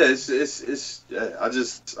 man. Yeah, it's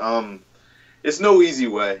no easy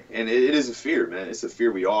way, and it is a fear, man. It's a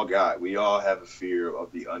fear we all got. We all have a fear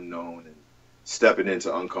of the unknown and stepping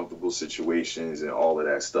into uncomfortable situations and all of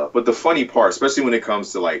that stuff. But the funny part, especially when it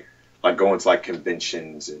comes to like going to like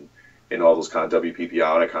conventions and all those kind of WPPI,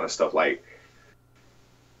 all that kind of stuff, like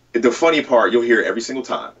the funny part, you'll hear it every single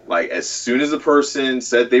time. Like, as soon as a person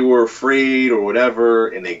said they were afraid or whatever,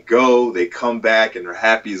 and they come back and they're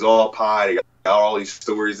happy as all pie. They got all these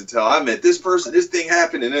stories to tell. I met this person, this thing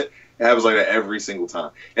happened, and it happens like that every single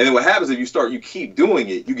time. And then what happens if you keep doing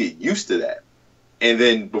it, you get used to that. And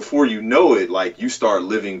then before you know it, like, you start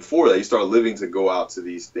living for that. You start living to go out to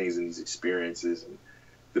these things and these experiences and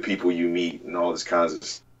the people you meet and all this kinds of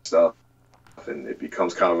stuff. And it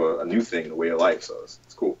becomes kind of a new thing, a way of life. So it's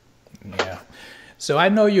cool. Yeah. So I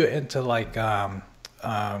know you're into like a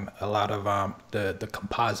lot of the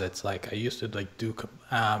composites. Like, I used to like do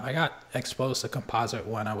I got exposed to composite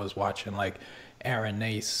when I was watching like Aaron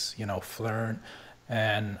Nace, you know, Flern,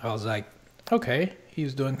 and I was like, okay,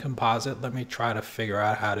 he's doing composite. Let me try to figure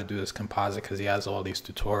out how to do this composite, because he has all these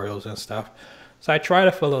tutorials and stuff. So I tried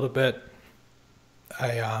it for a little bit.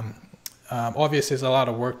 Obviously, it's a lot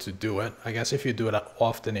of work to do it. I guess if you do it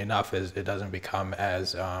often enough, it doesn't become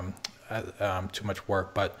as too much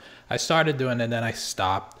work. But I started doing it and then I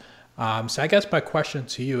stopped. So I guess my question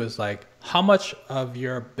to you is like, how much of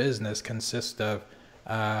your business consists of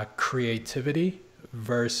creativity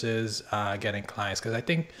versus getting clients? Because I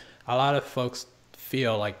think a lot of folks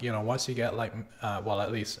feel like, you know, once you get like, well,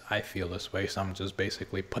 at least I feel this way. So I'm just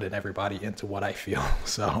basically putting everybody into what I feel.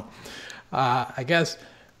 So I guess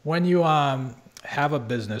when you have a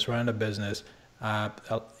business, run a business,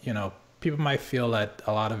 you know, people might feel that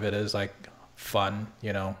a lot of it is like fun,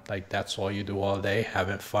 you know, like that's all you do all day,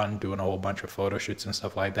 having fun, doing a whole bunch of photo shoots and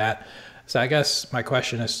stuff like that. So I guess my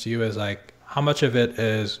question is to you is like, how much of it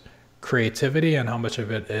is creativity and how much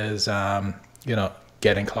of it is, you know,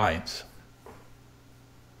 getting clients?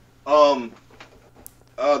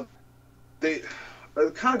 It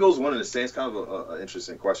kind of goes one in the same. It's kind of an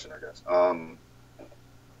interesting question, I guess.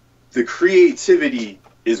 The creativity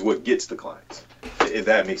is what gets the clients, if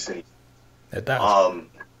that makes any sense. It does.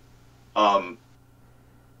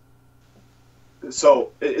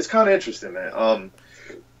 So it's kind of interesting, man.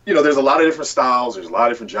 You know, there's a lot of different styles, there's a lot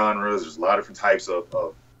of different genres, there's a lot of different types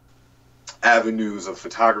of avenues of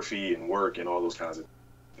photography and work and all those kinds of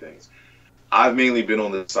things. I've mainly been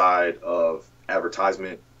on the side of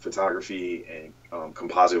advertisement photography and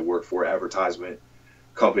composite work for advertisement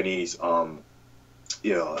companies.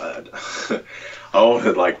 You know, I don't want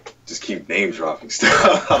to like just keep name dropping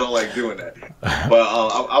stuff. I don't like doing that.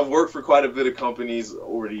 But I've worked for quite a bit of companies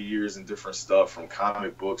over the years and different stuff, from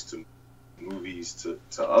comic books to movies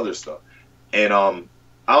to other stuff. And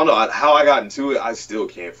I don't know how I got into it. I still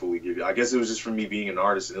can't fully give you. I guess it was just from me being an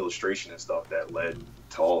artist and illustration and stuff that led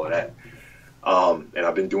to all of that. And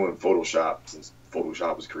I've been doing Photoshop since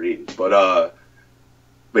Photoshop was created. But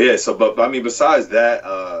yeah. So, but I mean, besides that,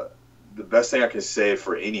 the best thing I can say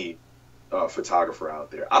for any photographer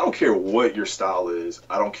out there, I don't care what your style is.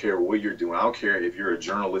 I don't care what you're doing. I don't care if you're a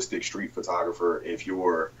journalistic street photographer, if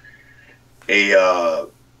you're a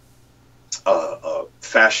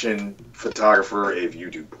fashion photographer, if you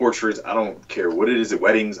do portraits. I don't care what it is at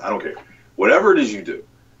weddings. I don't care. Whatever it is you do.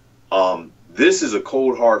 This is a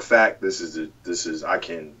cold hard fact. This is I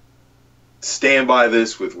can stand by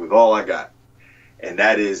this with all I got. And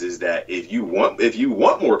that is that if you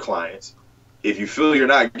want more clients, if you feel you're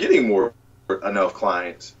not getting enough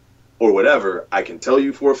clients or whatever, I can tell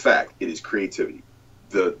you for a fact it is creativity.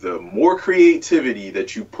 The more creativity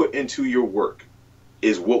that you put into your work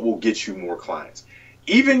is what will get you more clients.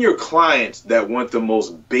 Even your clients that want the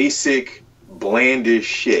most basic, blandest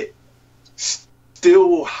shit still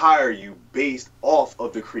will hire you based off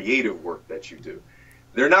of the creative work that you do.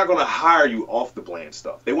 They're not going to hire you off the bland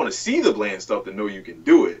stuff. They want to see the bland stuff to know you can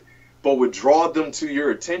do it. But what drew them to your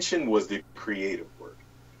attention was the creative work.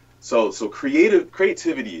 So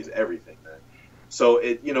creativity is everything, man. So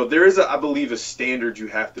there is I believe a standard you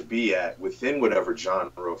have to be at within whatever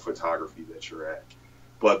genre of photography that you're at.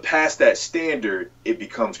 But past that standard, it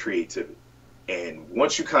becomes creativity. And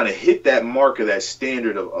once you kind of hit that mark of that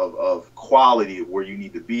standard of quality of where you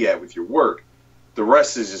need to be at with your work, the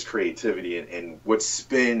rest is just creativity and what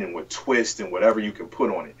spin and what twist and whatever you can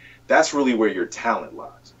put on it. That's really where your talent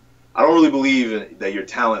lies. I don't really believe that your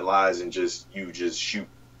talent lies in just shoot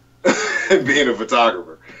and being a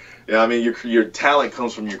photographer. You know what I mean? Your talent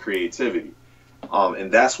comes from your creativity.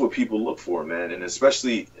 And that's what people look for, man. And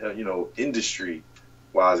especially, industry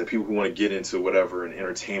wise, and people who want to get into whatever an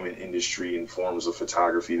entertainment industry and forms of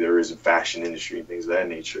photography there is in fashion industry and things of that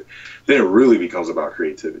nature, then it really becomes about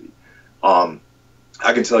creativity.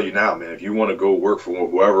 I can tell you now, man, if you want to go work for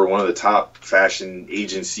whoever, one of the top fashion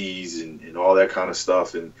agencies and all that kind of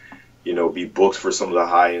stuff, and be booked for some of the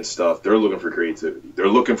high end stuff, they're looking for creativity. They're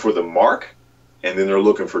looking for the mark, and then they're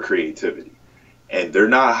looking for creativity. And they're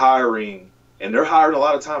not hiring, and they're hiring a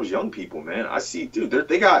lot of times young people, man. I see, dude,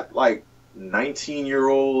 they got like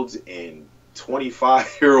 19-year-olds and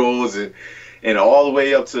 25-year-olds and all the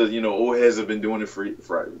way up to old heads have been doing it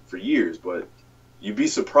for years. But you'd be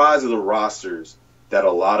surprised at the rosters that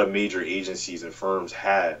a lot of major agencies and firms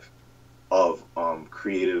have of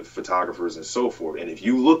creative photographers and so forth. And if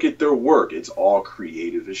you look at their work, it's all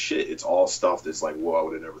creative as shit. It's all stuff that's like, whoa, I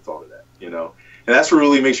would have never thought of that, And that's what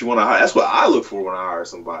really makes you want to hire. That's what I look for when I hire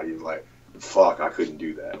somebody. Is like, fuck, I couldn't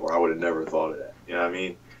do that, or I would have never thought of that. You know what I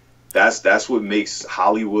mean? That's what makes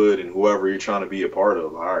Hollywood and whoever you're trying to be a part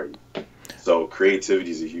of hire you. So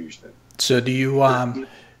creativity is a huge thing. So do you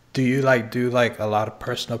do a lot of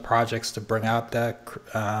personal projects to bring out that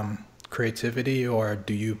creativity, or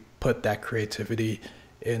do you put that creativity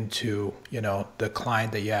into the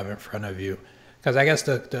client that you have in front of you? Because I guess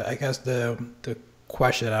the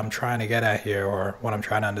question that I'm trying to get at here, or what I'm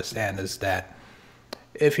trying to understand, is that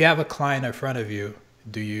if you have a client in front of you,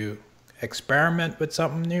 do you experiment with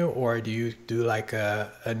something new, or do you do like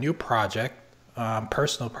a new project,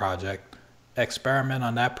 personal project, experiment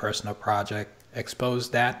on that personal project,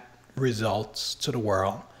 expose that results to the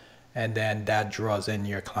world, and then that draws in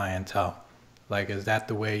your clientele? Like, is that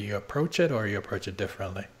the way you approach it, or you approach it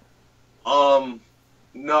differently?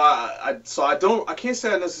 No, I can't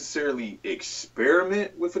say I necessarily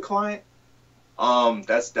experiment with the client.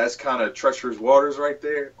 That's kind of treacherous waters right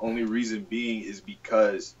there. Only reason being is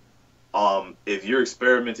because if you're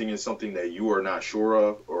experimenting in something that you are not sure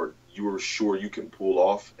of, or you are sure you can pull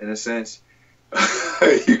off, in a sense,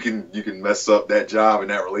 you can mess up that job and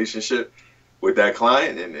that relationship with that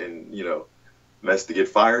client and mess to get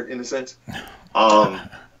fired, in a sense.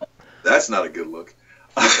 That's not a good look.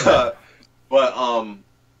 But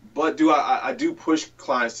I do push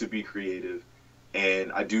clients to be creative,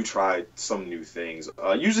 and I do try some new things.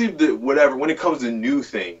 Usually when it comes to new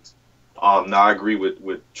things, now I agree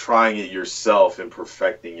with trying it yourself and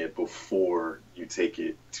perfecting it before you take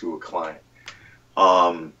it to a client.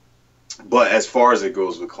 But as far as it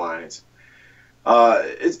goes with clients,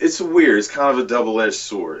 it's weird. It's kind of a double-edged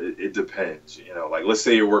sword. It depends. Like, let's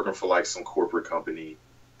say you're working for like some corporate company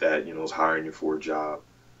that is hiring you for a job.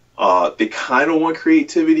 They kind of want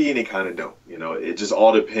creativity and they kind of don't. It just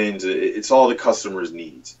all depends. It's all the customer's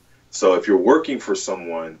needs. So if you're working for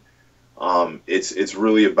someone, it's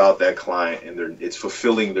really about that client and it's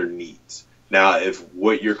fulfilling their needs. Now, if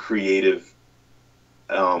what your creative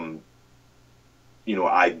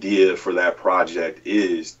idea for that project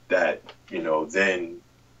is that, then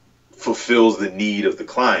fulfills the need of the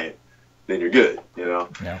client, then you're good,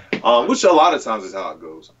 Yeah. Which a lot of times is how it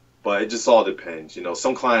goes. But it just all depends.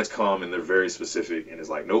 Some clients come and they're very specific and it's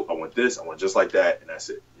like, nope, I want this, I want just like that, and that's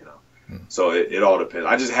it, So it all depends.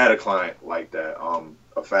 I just had a client like that,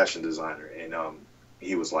 a fashion designer, and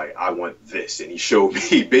he was like, I want this, and he showed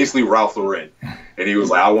me basically Ralph Lauren, and he was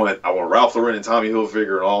like, I want Ralph Lauren and Tommy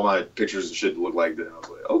Hilfiger and all my pictures and shit to look like that. I was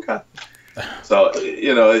like, okay. So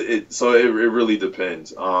it really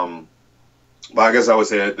depends. But I guess I would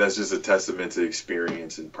say that's just a testament to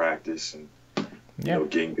experience and practice and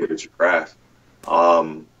getting good at your craft.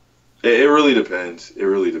 It really depends. It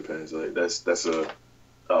really depends. Like that's a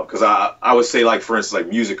because I would say, like, for instance, like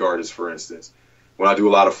music artists, for instance, when I do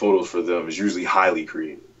a lot of photos for them, it's usually highly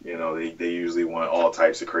creative. They usually want all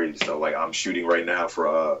types of crazy stuff. Like I'm shooting right now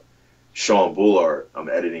for Sean Bullard. I'm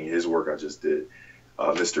editing his work I just did.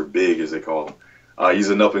 Mr. Big, as they call him. He's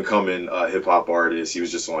an up and coming hip hop artist. He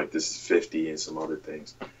was just on like This Is 50 and some other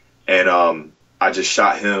things. And I just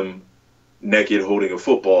shot him naked holding a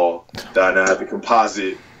football that I now have to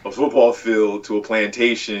composite a football field to a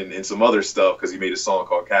plantation and some other stuff because he made a song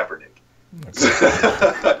called Kaepernick.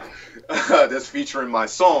 That's featuring my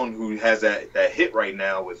son, who has that hit right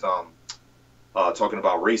now with talking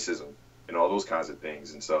about racism and all those kinds of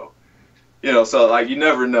things. And so, so like you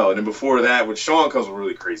never know. And then before that, with Sean comes with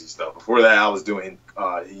really crazy stuff. Before that, I was doing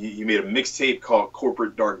he made a mixtape called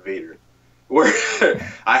Corporate Darth Vader, where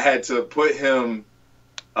I had to put him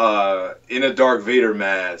in a Darth Vader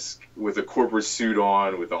mask with a corporate suit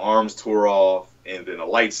on, with the arms tore off, and then a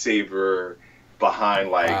lightsaber behind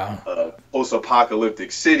like a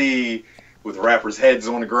post-apocalyptic city with rappers' heads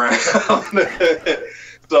on the ground.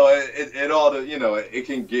 So it all, it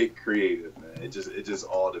can get creative, man. It just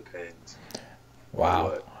all depends.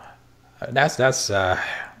 Wow. That's I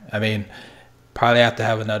mean, probably have to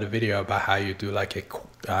have another video about how you do like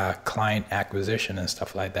a client acquisition and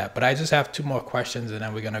stuff like that. But I just have two more questions, and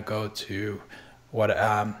then we're gonna go to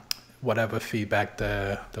whatever feedback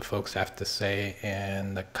the folks have to say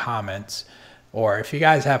in the comments. Or if you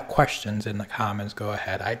guys have questions in the comments, go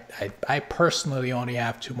ahead. I personally only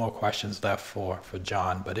have two more questions left for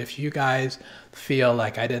John. But if you guys feel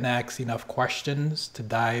like I didn't ask enough questions to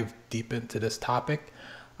dive deep into this topic,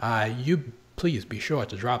 you please be sure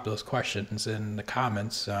to drop those questions in the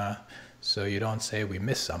comments so you don't say we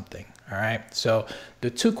missed something. All right. So the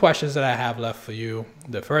two questions that I have left for you,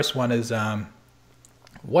 the first one is,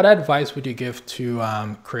 what advice would you give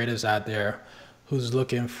to creators out there who's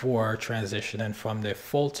looking for transitioning from their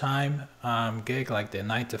full-time gig, like their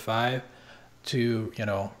 9 to 5, to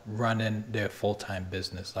running their full-time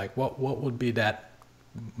business? Like what would be that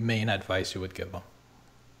main advice you would give them?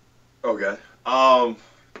 Okay.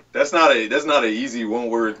 That's not an easy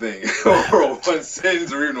one-word thing or a one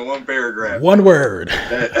sentence or even a one paragraph. One word.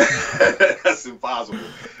 That's impossible.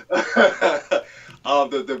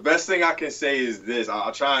 The best thing I can say is this.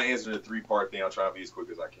 I'll try and answer the 3-part thing. I'll try and be as quick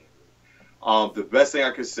as I can. The best thing I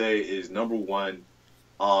could say is, number one,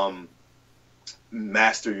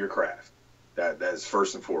 master your craft. That's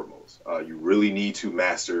first and foremost. You really need to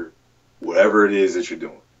master whatever it is that you're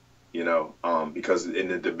doing, because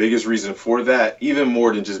the biggest reason for that, even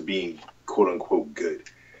more than just being quote unquote good,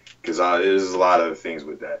 because there's a lot of things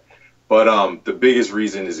with that. But the biggest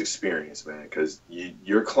reason is experience, man, because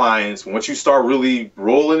your clients, once you start really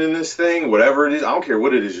rolling in this thing, whatever it is, I don't care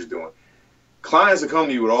what it is you're doing, clients will come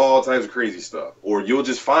to you with all types of crazy stuff, or you'll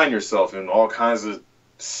just find yourself in all kinds of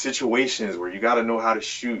situations where you got to know how to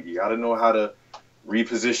shoot, you got to know how to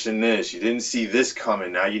reposition this, you didn't see this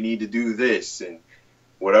coming, now you need to do this and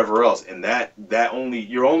whatever else, and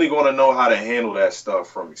you're only going to know how to handle that stuff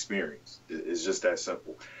from experience. It's just that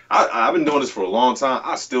simple. I've been doing this for a long time.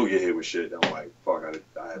 I still get hit with shit. I'm like, fuck,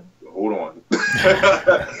 I hold on.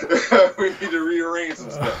 We need to rearrange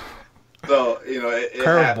some stuff. So, it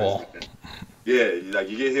curveball. Yeah, like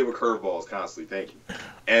you get hit with curveballs constantly. Thank you.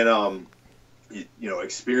 And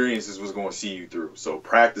experience is what's going to see you through. So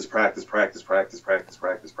practice.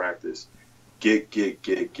 Get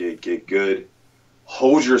good.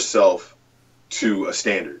 Hold yourself to a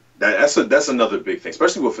standard. That's another big thing,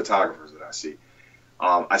 especially with photographers that I see.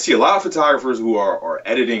 I see a lot of photographers who are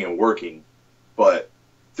editing and working, but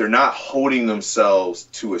they're not holding themselves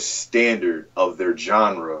to a standard of their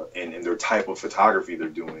genre and their type of photography they're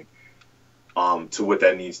doing, to what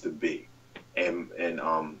that needs to be. And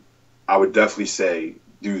I would definitely say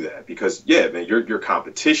do that, because man, your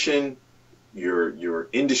competition, your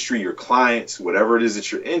industry, your clients, whatever it is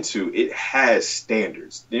that you're into, it has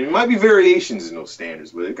standards. There might be variations in those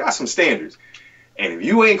standards, but it got some standards. And if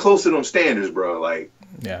you ain't close to them standards, bro, like,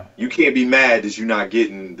 Yeah. you can't be mad that you're not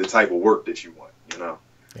getting the type of work that you want, you know?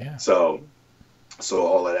 Yeah. So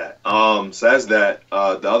all of that. So that's that.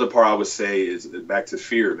 The other part I would say is back to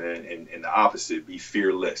fear, man, and the opposite, be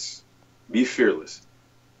fearless. Be fearless.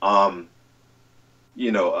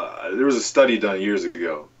 You know, there was a study done years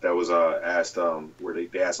ago that was asked where they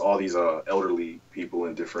asked all these elderly people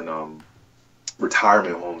in different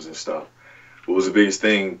retirement homes and stuff. What was the biggest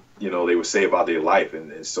thing, you know, they would say about their life,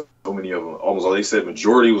 and so many of them, almost all they said,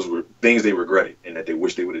 majority was things they regretted and that they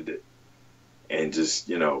wish they would have did. And just,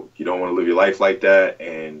 you know, you don't want to live your life like that,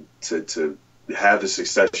 and to have the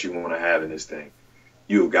success you want to have in this thing,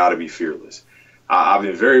 you've got to be fearless. I've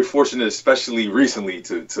been very fortunate, especially recently,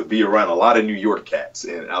 to be around a lot of New York cats,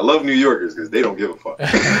 and I love New Yorkers because they don't give a fuck.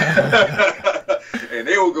 And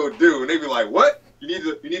they will go do, and they be like, "What? You need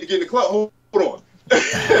to get in the club? Hold on."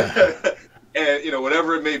 And you know,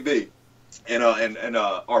 whatever it may be. And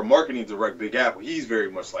our marketing director, Big Apple, he's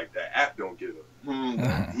very much like that. App don't give a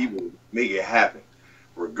he will make it happen.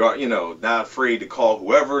 You know, not afraid to call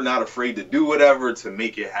whoever, not afraid to do whatever to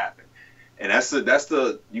make it happen. And that's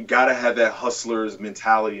the you gotta have that hustler's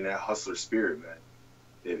mentality and that hustler spirit, man.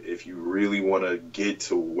 If you really want to get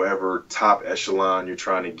to whatever top echelon you're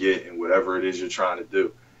trying to get and whatever it is you're trying to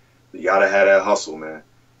do, you gotta have that hustle, man.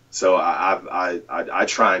 So I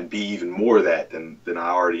try and be even more of that than I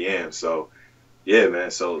already am. So yeah, man.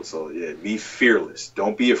 So yeah, be fearless.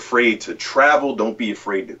 Don't be afraid to travel. Don't be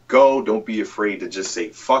afraid to go. Don't be afraid to just say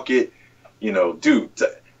fuck it. You know, dude.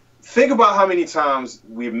 Think about how many times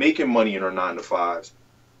we're making money in our 9-to-5s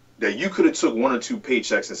that you could have took 1 or 2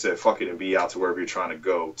 paychecks and said fuck it and be out to wherever you're trying to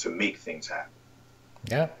go to make things happen.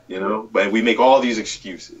 Yeah. You know, but we make all these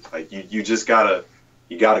excuses. Like you just gotta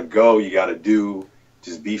go. You gotta do.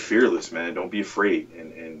 Just be fearless, man. Don't be afraid.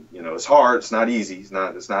 And you know, it's hard. It's not easy. It's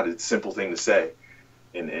not a simple thing to say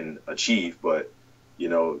and achieve. But you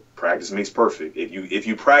know, practice makes perfect. If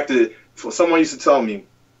you practice, someone used to tell me,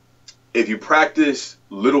 if you practice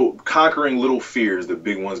conquering little fears, the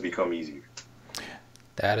big ones become easier.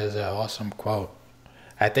 That is an awesome quote.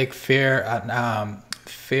 I think fear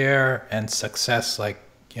and success, like,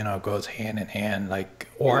 you know, goes hand in hand. Like,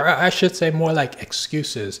 or I should say more like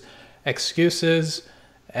excuses and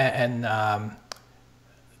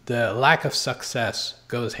the lack of success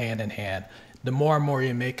goes hand in hand. The more and more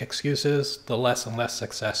you make excuses, the less and less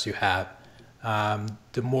success you have.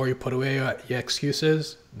 The more you put away your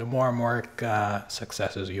excuses, the more and more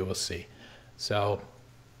successes you will see. So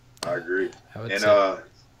I agree. Yeah,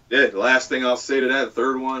 the last thing I'll say to that,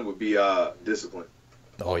 third one, would be discipline.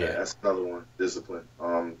 Oh yeah, that's another one. Discipline.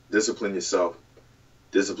 Discipline yourself.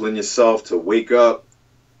 Discipline yourself to wake up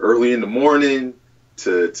early in the morning,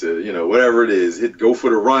 to you know, whatever it is, go for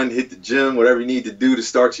the run, hit the gym, whatever you need to do to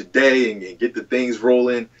start your day and get the things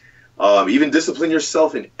rolling. Even discipline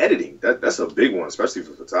yourself in editing. That's a big one, especially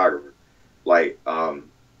for photographers. Like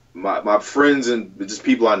my friends and just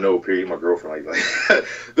people I know, period, my girlfriend, like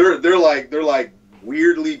they're like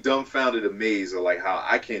weirdly dumbfounded, amazed at like how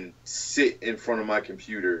I can sit in front of my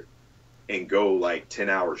computer and go like 10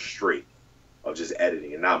 hours straight of just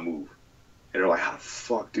editing and not move. And they're like, how the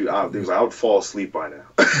fuck, dude? I would fall asleep by now.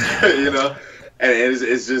 You know? And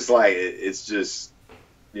it's just like, it's just,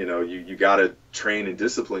 you know, you got to train and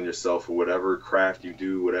discipline yourself for whatever craft you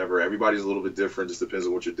do, whatever. Everybody's a little bit different, just depends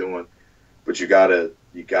on what you're doing. But you gotta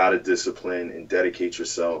discipline and dedicate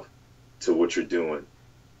yourself to what you're doing.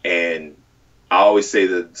 And I always say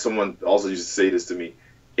that, someone also used to say this to me,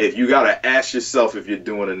 if you got to ask yourself if you're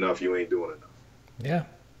doing enough, you ain't doing enough. Yeah.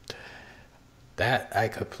 That I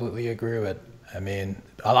completely agree with. I mean,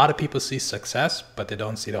 a lot of people see success, but they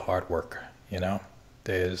don't see the hard work, you know?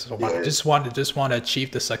 They just want to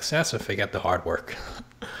achieve the success and forget the hard work.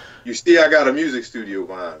 You see, I got a music studio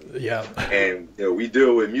behind me. Yeah. And you know, we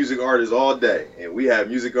deal with music artists all day. And we have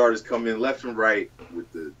music artists come in left and right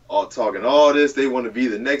with all talking all this. They want to be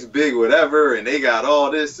the next big whatever, and they got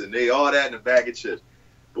all this and they all that in a bag of chips.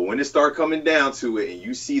 But when it start coming down to it and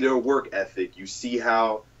you see their work ethic, you see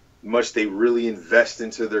how much they really invest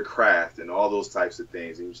into their craft and all those types of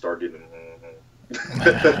things, and you start getting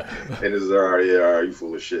and it's all right, you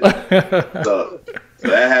full of shit. So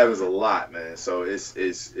that happens a lot, man. So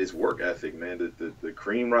it's work ethic, man. The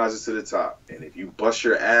cream rises to the top, and if you bust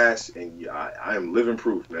your ass, and I am living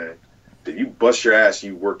proof, man. If you bust your ass,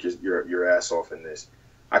 you work your ass off in this.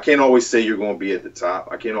 I can't always say you're going to be at the top.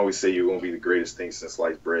 I can't always say you're going to be the greatest thing since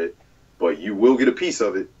sliced bread, but you will get a piece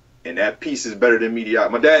of it, and that piece is better than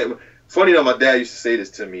mediocrity. Funny enough, my dad used to say this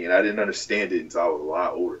to me, and I didn't understand it until I was a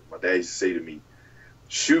lot older. My dad used to say to me,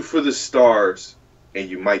 shoot for the stars and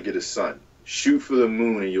you might get a sun. Shoot for the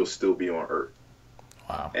moon and you'll still be on Earth.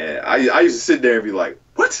 Wow. And I used to sit there and be like,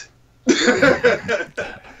 what?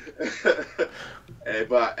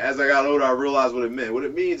 But as I got older, I realized what it meant. What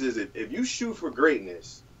it means is if you shoot for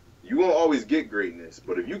greatness, you won't always get greatness.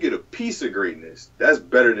 But if you get a piece of greatness, that's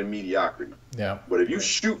better than mediocrity. Yeah. But if you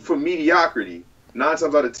shoot for mediocrity, 9 times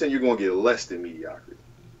out of 10, you're going to get less than mediocrity.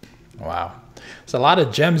 Wow. It's a lot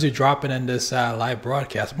of gems you're dropping in this live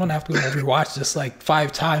broadcast. I'm going to have to rewatch this like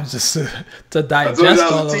 5 times just to digest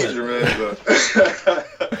all of it.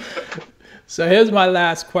 So here's my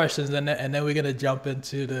last questions, and then we're going to jump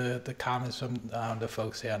into the comments from the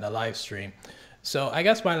folks here on the live stream. So I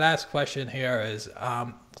guess my last question here is,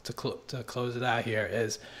 to close it out here,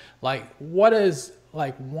 is like, what is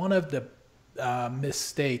like one of the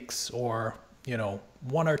mistakes, or, you know,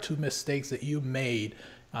 1 or 2 mistakes that you made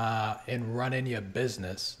in running your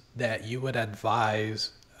business that you would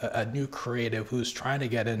advise a new creative who's trying to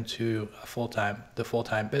get into the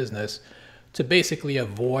full-time business to basically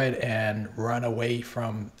avoid and run away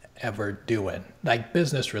from ever doing, like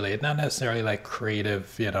business related, not necessarily like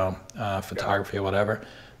creative, you know, photography or whatever?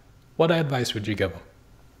 What advice would you give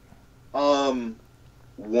them?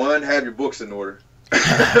 1, have your books in order.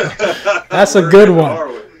 That's a good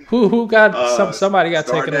one. Who got somebody got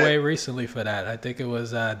taken away recently for that? I think it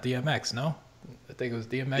was DMX. No, I think it was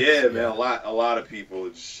DMX. Yeah, man, a lot of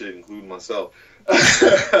people, shit, including myself.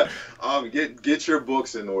 Get your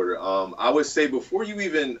books in order. I would say before you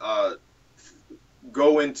even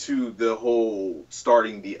go into the whole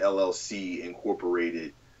starting the LLC,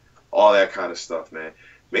 incorporated, all that kind of stuff, man,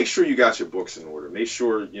 make sure you got your books in order. Make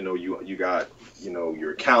sure, you know, you got, you know,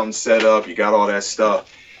 your accountant set up, you got all that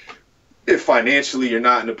stuff. If financially you're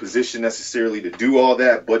not in a position necessarily to do all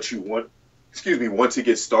that, but you want to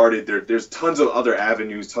get started, there's tons of other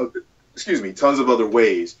avenues, tons of other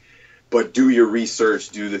ways. But do your research,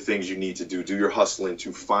 do the things you need to do your hustling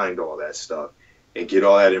to find all that stuff and get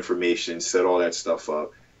all that information, set all that stuff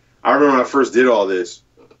up. I remember when I first did all this,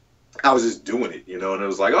 I was just doing it, you know, and it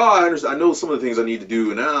was like, oh, I know some of the things I need to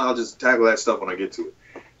do, and I'll just tackle that stuff when I get to it.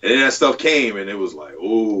 And then that stuff came, and it was like,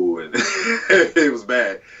 oh, and it was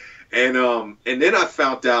bad. And then I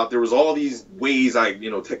found out there was all these ways,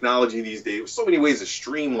 technology these days, so many ways to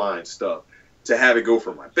streamline stuff, to have it go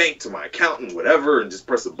from my bank to my accountant, whatever, and just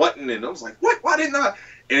press a button. And I was like, what? Why didn't I?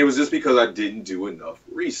 And it was just because I didn't do enough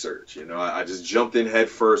research. You know, I just jumped in head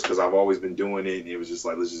first because I've always been doing it. And it was just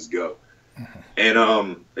like, let's just go. And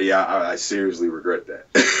I seriously regret that.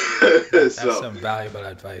 That's some valuable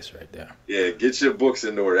advice right there. Yeah, get your books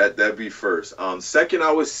in order. That'd be first. Second,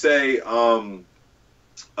 I would say kind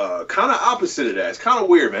of opposite of that. It's kind of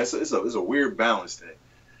weird, man. It's a weird balance thing.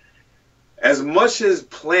 As much as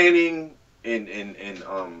planning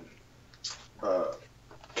and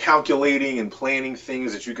calculating and planning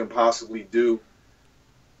things that you can possibly do,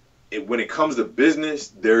 when it comes to business,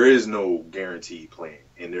 there is no guaranteed plan,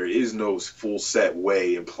 and there is no full set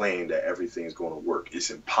way and plan that everything's going to work. It's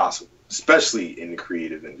impossible, especially in the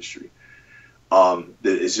creative industry.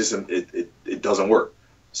 It's just it doesn't work.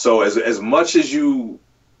 So as much as you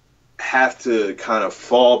have to kind of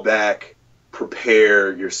fall back,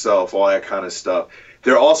 prepare yourself, all that kind of stuff,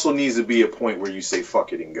 there also needs to be a point where you say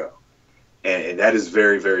fuck it and go. And that is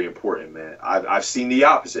very, very important, man. I've seen the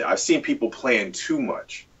opposite. I've seen people plan too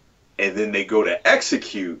much, and then they go to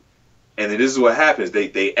execute, and then this is what happens.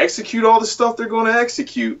 They execute all the stuff they're going to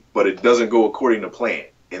execute, but it doesn't go according to plan.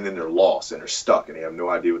 And then they're lost, and they're stuck, and they have no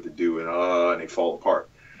idea what to do, and they fall apart.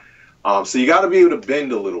 So you got to be able to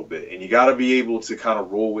bend a little bit, and you got to be able to kind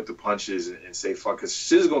of roll with the punches and say fuck, because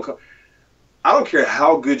shit is going to come. I don't care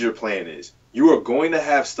how good your plan is. You are going to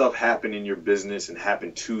have stuff happen in your business and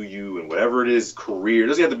happen to you, and whatever it is, career, it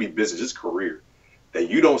doesn't have to be business, it's career, that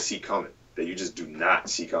you don't see coming, that you just do not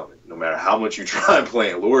see coming, no matter how much you try and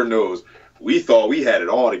plan. Lord knows, we thought we had it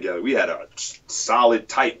all together. We had a solid,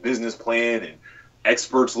 tight business plan, and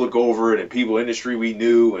experts look over it, and people in the industry we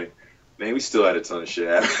knew, and man, we still had a ton of shit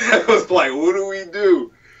happen. It was like, what do we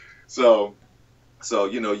do? So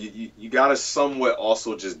you know, you got to somewhat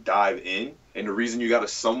also just dive in. And the reason you got to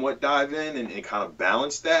somewhat dive in and kind of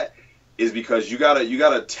balance that is because you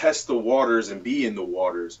gotta test the waters and be in the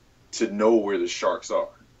waters to know where the sharks are,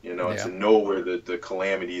 you know, to know where the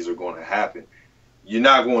calamities are going to happen. You're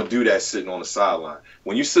not going to do that sitting on the sideline.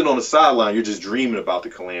 When you sit on the sideline, you're just dreaming about the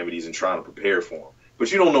calamities and trying to prepare for them.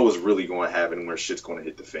 But you don't know what's really going to happen and where shit's going to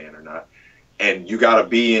hit the fan or not. And you got to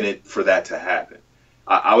be in it for that to happen.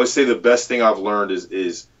 I would say the best thing I've learned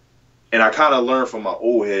is and I kind of learned from my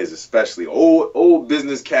old heads, especially old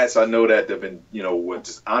business cats I know that have been, you know,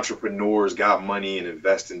 just entrepreneurs, got money and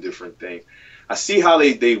invest in different things. I see how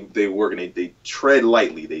they work, and they tread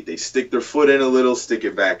lightly. They stick their foot in a little, stick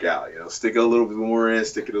it back out. You know, stick a little bit more in,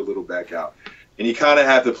 stick it a little back out. And you kind of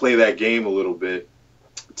have to play that game a little bit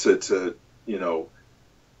to you know,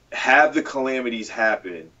 have the calamities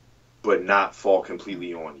happen, but not fall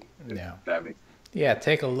completely on you. Yeah. That makes Yeah,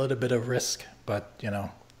 take a little bit of risk, but you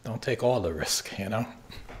know, don't take all the risk, you know.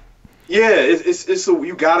 Yeah, it's so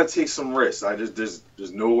you got to take some risks.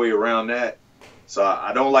 There's no way around that. So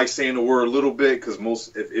I don't like saying the word a little bit, because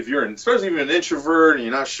if you're especially if you're an introvert and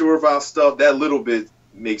you're not sure about stuff, that little bit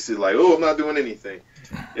makes it like, oh, I'm not doing anything.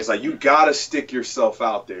 It's like you got to stick yourself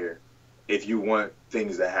out there if you want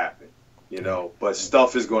things to happen, you know. But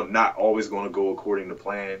stuff is not always going to go according to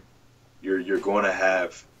plan. You're going to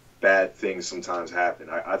have bad things sometimes happen.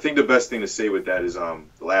 I think the best thing to say with that is the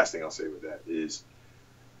last thing I'll say with that is,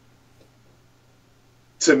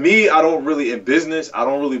 to me, in business, I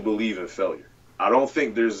don't really believe in failure. I don't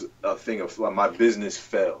think there's a thing of like, my business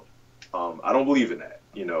failed. I don't believe in that,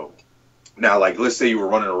 you know. Now, like, let's say you were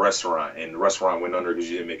running a restaurant and the restaurant went under because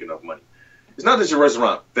you didn't make enough money. It's not that your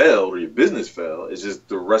restaurant failed or your business failed. It's just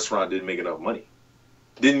the restaurant didn't make enough money.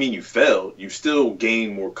 Didn't mean you failed. You still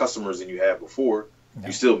gained more customers than you had before. Yeah.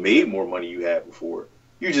 You still made more money you had before.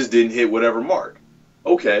 You just didn't hit whatever mark.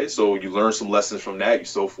 Okay, so you learn some lessons from that. You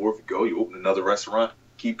so forth, you go, you open another restaurant,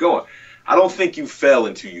 keep going. I don't think you fail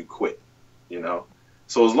until you quit, you know.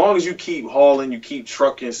 So as long as you keep hauling, you keep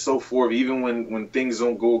trucking, so forth, even when things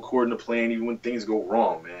don't go according to plan, even when things go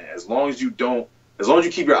wrong, man, as long as you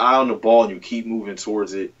keep your eye on the ball and you keep moving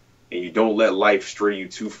towards it, and you don't let life stray you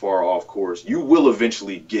too far off course, you will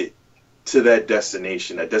eventually get to that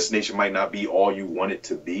destination. That destination might not be all you want it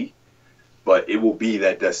to be, but it will be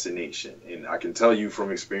that destination. And I can tell you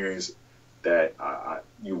from experience that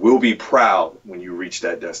you will be proud when you reach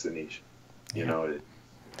that destination. You know, it's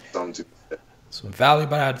something to. Some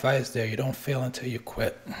valuable advice there. You don't fail until you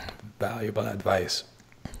quit. Valuable advice.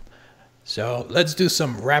 So let's do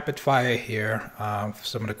some rapid fire here.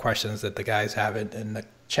 Some of the questions that the guys have in the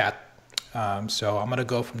chat. So I'm going to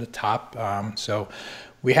go from the top. So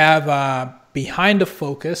we have Behind the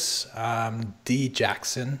Focus, D.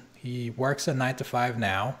 Jackson. He works a 9 to 5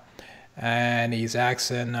 now. And he's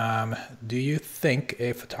asking, do you think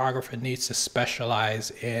a photographer needs to specialize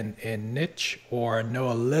in a niche or know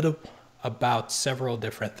a little about several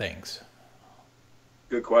different things?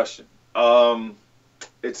 Good question.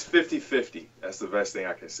 It's 50-50. That's the best thing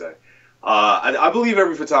I can say. I believe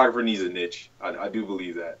every photographer needs a niche. I do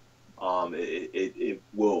believe that. It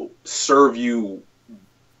will serve you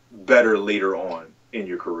better later on in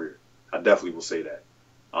your career. I definitely will say that.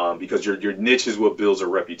 Because your niche is what builds a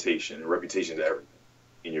reputation, and reputation is everything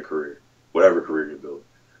in your career, whatever career you're building.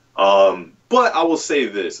 But I will say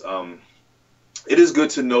this. It is good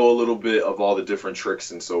to know a little bit of all the different tricks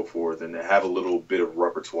and so forth, and to have a little bit of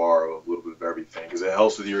repertoire of a little bit of everything, because it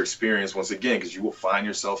helps with your experience once again, because you will find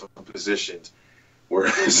yourself in positions where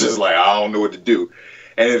it's just like, I don't know what to do.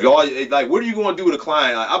 And if y'all, like, what are you going to do with a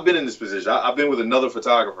client? I've been in this position. I've been with another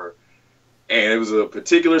photographer, and it was a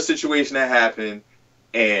particular situation that happened,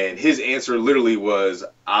 and his answer literally was,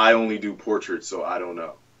 I only do portraits, so I don't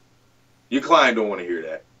know. Your client don't want to hear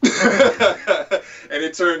that. And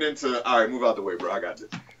it turned into, all right, move out the way, bro. I got this.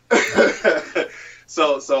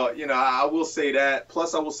 So you know, I will say that.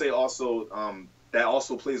 Plus, I will say also that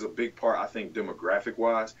also plays a big part, I think, demographic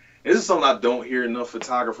wise. This is something I don't hear enough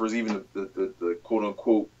photographers, even the quote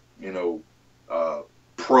unquote, you know,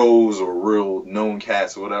 pros or real known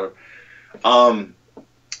cats or whatever.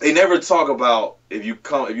 They never talk about if you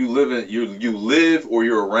live or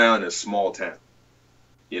you're around a small town.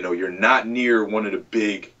 You know, you're not near one of the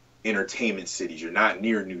big entertainment cities. You're not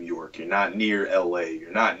near New York. You're not near LA.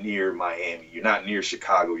 You're not near Miami. You're not near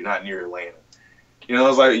Chicago. You're not near Atlanta. You know,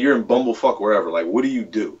 it's like you're in bumblefuck wherever. Like, what do you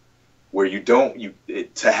do? Where you don't,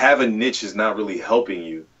 to have a niche is not really helping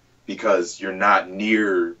you because you're not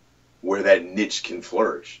near where that niche can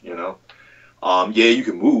flourish, you know? Yeah, you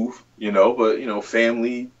can move, you know, but, you know,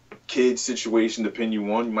 family, kids situation, depending you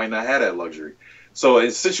might not have that luxury. So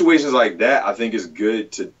in situations like that, I think it's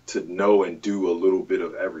good to know and do a little bit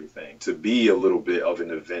of everything, to be a little bit of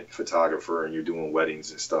an event photographer, and you're doing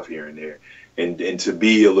weddings and stuff here and there, and to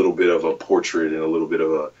be a little bit of a portrait and a little bit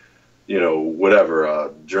of a, you know,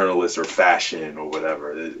 whatever, journalist or fashion or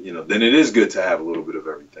whatever, you know, then it is good to have a little bit of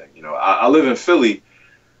everything. You know, I live in Philly,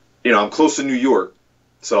 you know, I'm close to New York.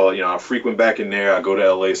 So, you know, I frequent back in there. I go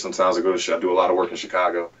to LA sometimes. I do a lot of work in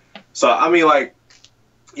Chicago. So, I mean, like,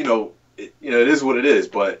 you know, it is what it is.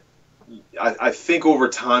 But I think over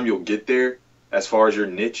time you'll get there as far as your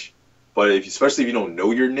niche. But especially if you don't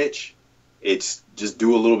know your niche, it's just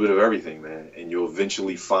do a little bit of everything, man. And you'll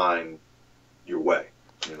eventually find your way,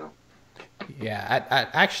 you know. Yeah, I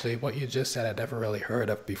actually, what you just said, I never really heard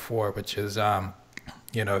of before, which is,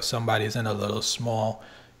 if somebody's in a little small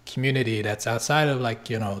community that's outside of like,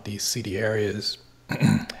 these city areas,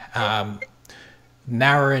 um,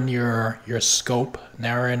 narrowing your scope,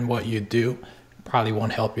 narrowing what you do, probably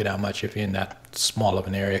won't help you that much if you're in that small of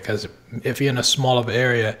an area. Because if you're in a small of an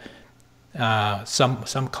area,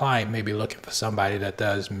 some client may be looking for somebody that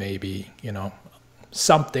does maybe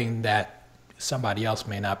something that somebody else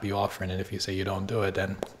may not be offering, and if you say you don't do it,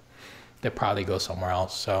 then they probably go somewhere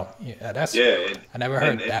else. So yeah, I never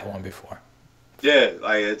heard that one before. Yeah,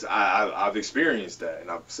 like I've experienced that,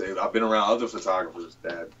 and I've been around other photographers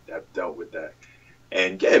that have dealt with that.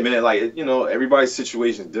 And yeah, man, like everybody's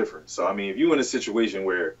situation is different. So I mean, if you're in a situation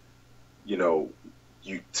where you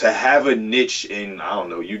to have a niche in, I don't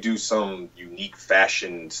know, you do some unique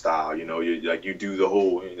fashion style, you do the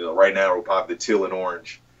whole, right now we're pop the teal and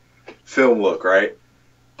orange film look, right?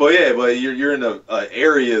 But yeah, but you're in a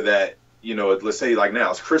area that, let's say like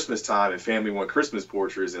now it's Christmas time and family want Christmas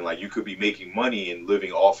portraits, and like you could be making money and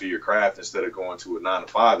living off of your craft instead of going to a 9 to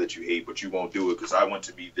 5 that you hate, but you won't do it because I want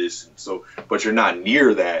to be this, and so, but you're not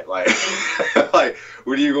near that, like, like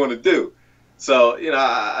what are you going to do? So,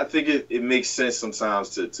 I think it makes sense sometimes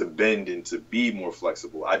to bend and to be more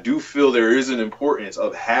flexible. I do feel there is an importance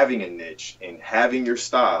of having a niche and having your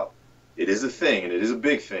style. It is a thing, and it is a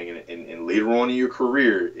big thing. And later on in your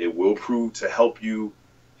career, it will prove to help you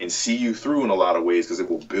and see you through in a lot of ways, because it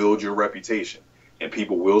will build your reputation. And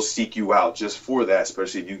people will seek you out just for that,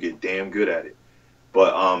 especially if you get damn good at it.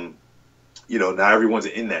 But, not everyone's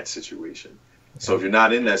in that situation. So if you're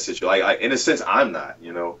not in that situation, like in a sense, I'm not,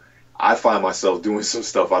 I find myself doing some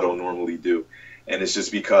stuff I don't normally do. And it's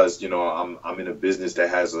just because, I'm in a business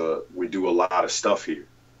that we do a lot of stuff here.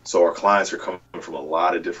 So our clients are coming from a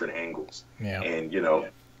lot of different angles. Yeah. And, I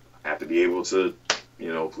have to be able to,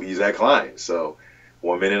 please that client. So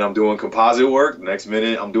one minute I'm doing composite work, next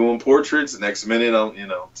minute I'm doing portraits, next minute I'm,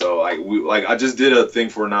 so I just did a thing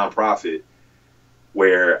for a nonprofit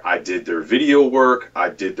where I did their video work, I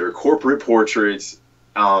did their corporate portraits,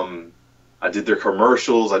 I did their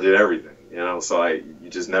commercials, I did everything, so you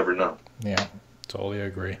just never know. Yeah, totally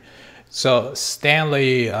agree. So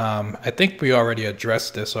Stanley, I think we already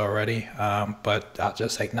addressed this already, but I'll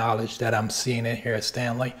just acknowledge that I'm seeing it here,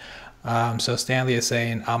 Stanley. So Stanley is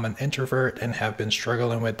saying, I'm an introvert and have been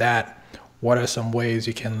struggling with that. What are some ways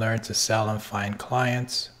you can learn to sell and find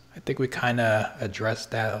clients? I think we kind of addressed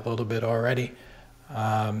that a little bit already.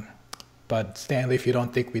 But Stanley, if you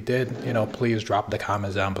don't think we did, please drop the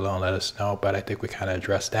comments down below and let us know. But I think we kind of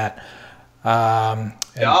addressed that. Yeah,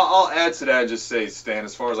 I'll add to that and just say, Stan,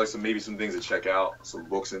 as far as like maybe some things to check out, some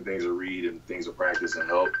books and things to read and things to practice and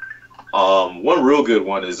help. One real good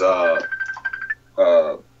one is her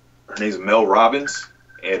name's Mel Robbins,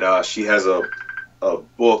 and she has a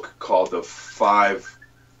book called the 5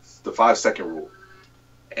 second rule.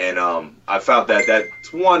 And I found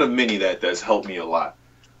that's one of many that's helped me a lot.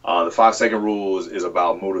 The 5 second rule is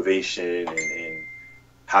about motivation and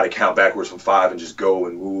how to count backwards from 5 and just go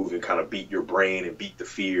and move and kind of beat your brain and beat the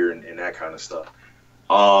fear and that kind of stuff.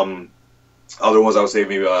 Other ones I would say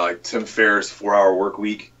maybe like Tim Ferriss' 4-Hour Work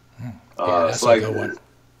Week. Yeah, that's a good one.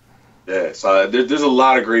 Yeah, so there's a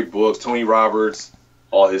lot of great books. Tony Roberts,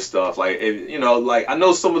 all his stuff. Like like I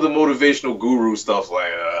know some of the motivational guru stuff,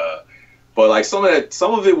 but like some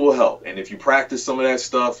of it will help. And if you practice some of that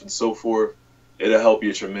stuff and so forth, it'll help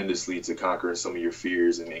you tremendously to conquering some of your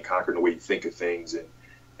fears and conquering the way you think of things and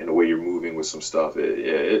the way you're moving with some stuff.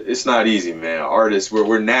 It's not easy, man. Artists,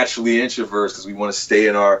 we're naturally introverts because we want to stay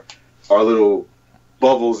in our little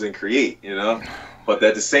bubbles and create, But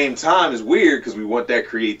at the same time, it's weird because we want that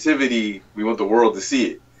creativity. We want the world to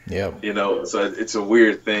see it. Yeah. So it's a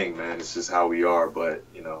weird thing, man. It's just how we are. But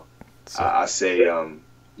so, I say,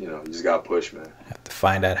 you just gotta push, man. Have to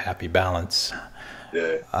find that happy balance.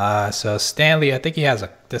 Yeah. So Stanley, I think he has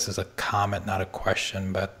this is a comment, not a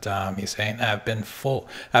question, but he's saying, I've been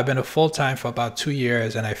a full-time for about 2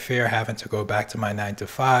 years, and I fear having to go back to my 9 to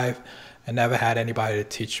 5. I never had anybody to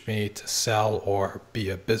teach me to sell or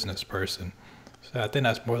be a business person. So I think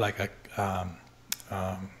that's more like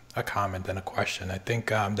a comment than a question. I think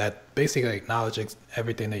that basically acknowledges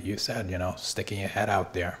everything that you said, sticking your head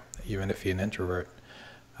out there, even if you're an introvert.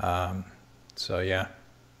 So yeah.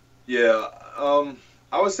 Yeah,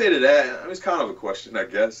 I would say to that, it's kind of a question, I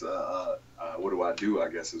guess. What do I do, I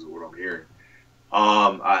guess, is what I'm hearing.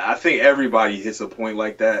 I think everybody hits a point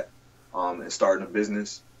like that in starting a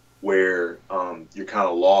business where you're kind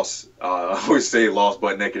of lost. I always say lost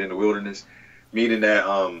butt naked in the wilderness, meaning that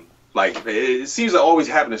Like it seems to always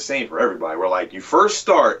happen the same for everybody. Where like you first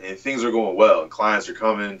start and things are going well, and clients are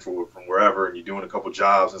coming from wherever, and you're doing a couple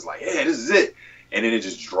jobs, and it's like, yeah, this is it, and then it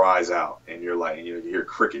just dries out, and you're like, you hear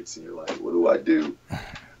crickets, and you're like, what do I do?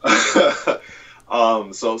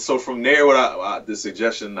 So from there, what the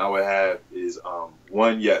suggestion I would have is,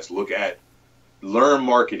 one, yes, learn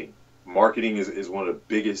marketing. Marketing is one of the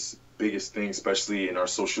biggest things, especially in our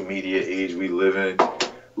social media age we live in.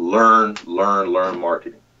 Learn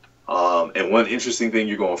marketing. And one interesting thing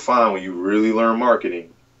you're going to find when you really learn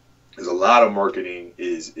marketing is a lot of marketing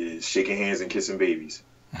is shaking hands and kissing babies,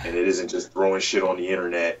 and it isn't just throwing shit on the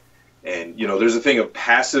internet. And there's a thing of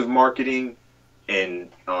passive marketing and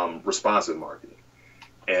responsive marketing.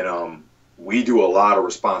 And we do a lot of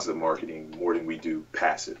responsive marketing more than we do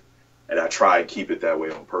passive. And I try and keep it that way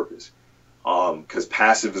on purpose. Because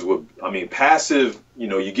passive is passive,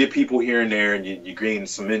 you get people here and there and you gain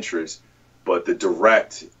some interest, but the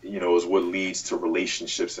direct, is what leads to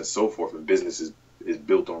relationships and so forth. And business is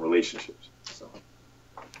built on relationships. So.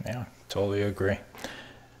 Yeah, totally agree.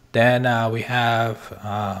 Then we have,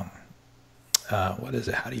 what is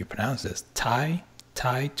it? How do you pronounce this? Tie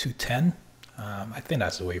to 10. I think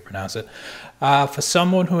that's the way you pronounce it. For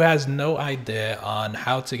someone who has no idea on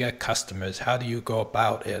how to get customers, how do you go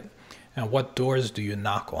about it? And what doors do you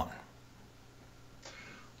knock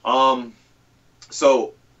on?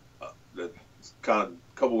 So kind of a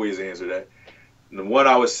couple ways to answer that. And the one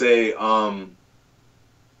I would say, in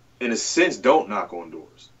a sense, don't knock on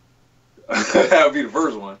doors. That would be the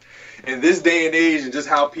first one. In this day and age, and just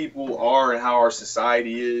how people are and how our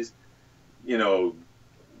society is,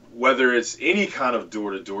 whether it's any kind of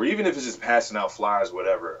door to door, even if it's just passing out flyers,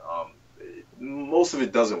 whatever, most of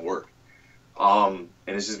it doesn't work. And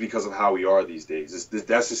it's just because of how we are these days.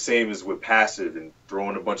 That's the same as with passive and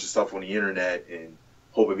throwing a bunch of stuff on the internet and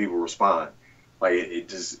hoping people respond. Like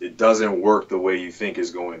it doesn't work the way you think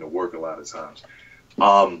it's going to work a lot of times.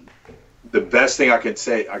 The best thing I can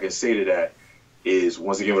say to that is,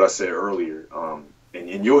 once again, what I said earlier.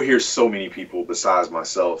 And you'll hear so many people besides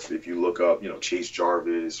myself, if you look up, Chase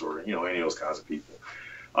Jarvis or, any of those kinds of people,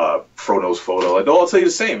 Frodo's Photo, like, they'll all tell you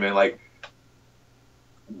the same, man. Like,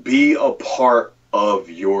 be a part of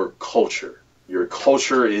your culture. Your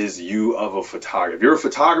culture is you of a photographer. If you're a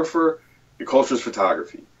photographer, your culture is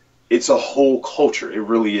photography. It's a whole culture. It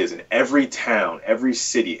really is. In every town, every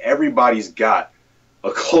city, everybody's got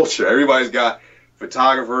a culture. Everybody's got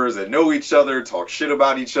photographers that know each other, talk shit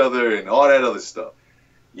about each other, and all that other stuff.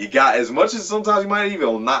 You got, as much as sometimes you might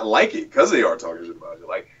even not like it because they are talking shit about you,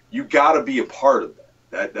 like, you got to be a part of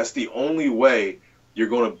that. That's the only way you're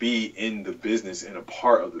going to be in the business and a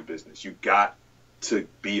part of the business. You got to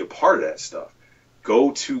be a part of that stuff.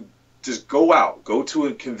 Just go out, go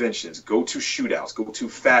to conventions, go to shootouts, go to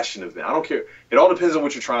fashion events. I don't care. It all depends on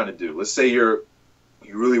what you're trying to do. Let's say you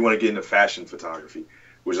really want to get into fashion photography,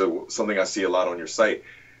 which is something I see a lot on your site.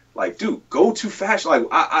 Like, dude, go to fashion. Like,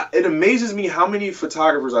 it amazes me how many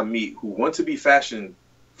photographers I meet who want to be fashion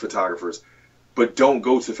photographers, but don't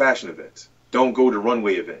go to fashion events, don't go to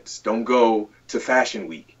runway events, don't go to fashion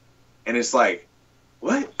week. And it's like,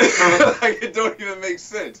 what? Like, it don't even make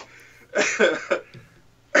sense.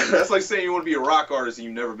 That's like saying you want to be a rock artist and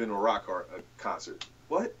you've never been to a concert.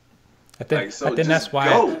 What? I think that's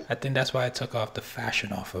why I took off the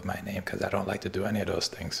fashion off of my name, because I don't like to do any of those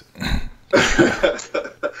things.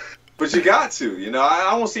 But you got to,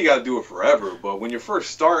 I don't see you got to do it forever. But when you're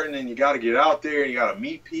first starting and you got to get out there and you got to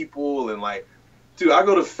meet people and, like, dude, I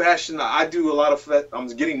go to fashion. I do a lot of. I'm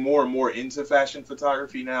getting more and more into fashion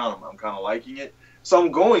photography now. I'm kind of liking it. So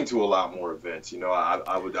I'm going to a lot more events.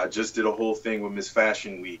 I just did a whole thing with Miss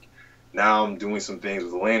Fashion Week. Now I'm doing some things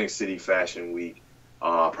with Atlantic City Fashion Week.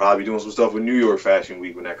 Probably doing some stuff with New York Fashion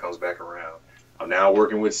Week when that comes back around. I'm now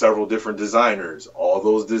working with several different designers. All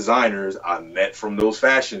those designers I met from those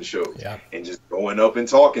fashion shows. Yeah. And just going up and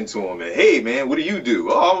talking to them. And, hey, man, what do you do?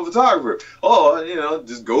 Oh, I'm a photographer. Oh,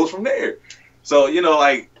 just goes from there. So,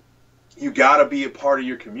 like, you got to be a part of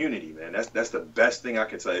your community, man. That's the best thing I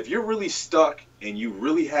can tell you. If you're really stuck and you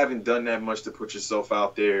really haven't done that much to put yourself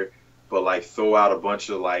out there, but, like, throw out a bunch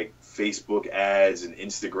of, like, Facebook ads and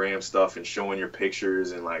Instagram stuff and showing your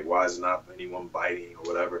pictures and, like, why is not anyone biting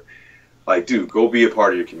or whatever. Like, dude, go be a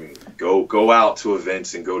part of your community. Go out to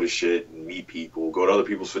events and go to shit and meet people. Go to other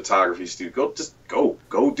people's photography studios.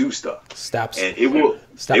 Go do stuff. And it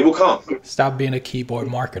will come. Stop being a keyboard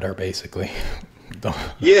marketer, basically.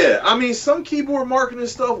 Yeah, I mean, some keyboard marketing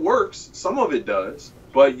stuff works. Some of it does.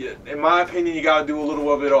 But in my opinion, you got to do a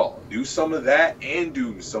little of it all. Do some of that and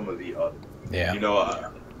do some of the other.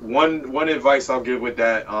 Yeah. One advice I'll give with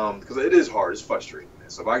that, because it is hard. It's frustrating.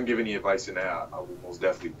 So if I can give any advice in that, I will most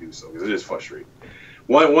definitely do so, because it is frustrating.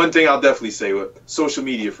 One thing I'll definitely say with social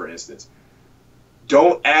media, for instance,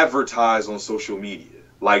 don't advertise on social media.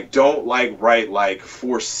 Like, don't like write like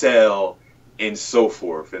for sale and so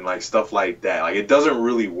forth and like stuff like that. Like, it doesn't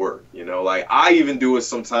really work, you know. Like, I even do it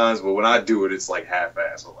sometimes, but when I do it, it's like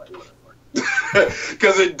half-assed. I'm like, whatever,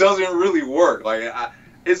 because it doesn't really work. Like,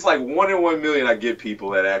 it's like 1 in 1 million I get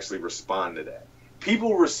people that actually respond to that.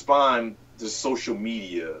 People respond to social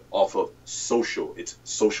media off of social. It's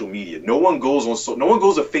social media. No one goes to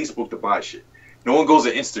Facebook to buy shit. No one goes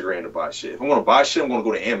to Instagram to buy shit. If I want to buy shit, I want to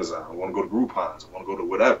go to Amazon. I want to go to Groupon's. I want to go to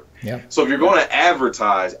whatever. Yeah. So if you're going to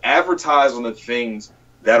advertise on the things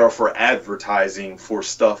that are for advertising, for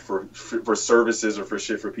stuff, for services, or for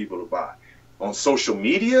shit for people to buy. On social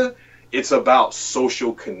media, it's about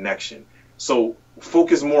social connection. So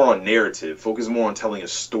focus more on narrative. Focus more on telling a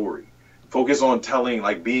story. Focus on telling,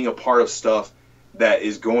 like, being a part of stuff that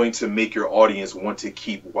is going to make your audience want to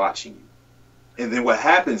keep watching you. And then what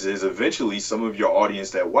happens is eventually some of your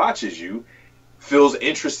audience that watches you feels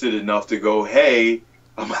interested enough to go, hey,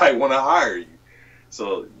 I might want to hire you.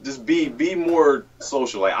 So just be more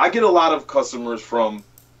social. Like, I get a lot of customers from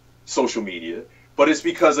social media, but it's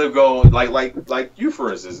because they go like you,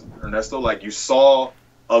 for instance, Ernesto, like, you saw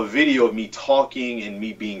a video of me talking and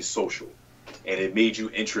me being social, and it made you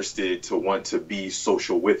interested to want to be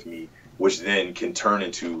social with me, which then can turn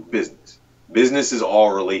into business. Business is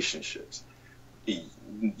all relationships.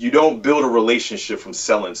 You don't build a relationship from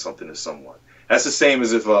selling something to someone. That's the same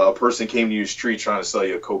as if a person came to your street trying to sell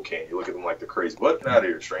you a Coke can. You look at them like they're crazy. What? Get out of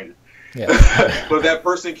here, stranger. Yeah. But if that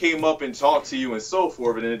person came up and talked to you and so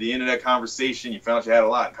forth, and then at the end of that conversation, you found you had a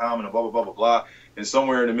lot in common and blah, blah, blah, blah, blah. And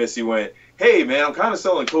somewhere in the midst, he went, hey, man, I'm kind of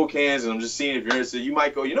selling Coke cans, and I'm just seeing if you're interested. You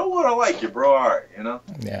might go, you know what? I like you, bro. All right, you know?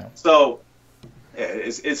 Yeah. So, yeah,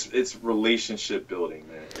 it's relationship building,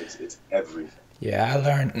 man. It's everything. Yeah,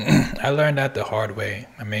 I learned that the hard way.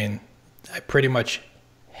 I mean, I pretty much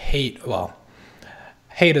hate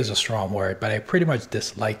is a strong word, but I pretty much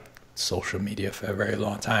disliked social media for a very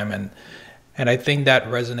long time, and I think that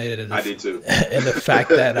resonated I did too. in the fact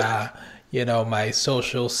that you know, my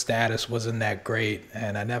social status wasn't that great,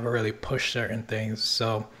 and I never really pushed certain things.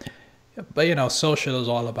 So, but you know, social is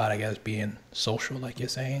all about, I guess, being social, like you're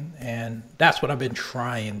saying, and that's what I've been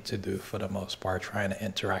trying to do for the most part, trying to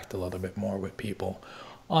interact a little bit more with people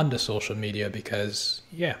on the social media, because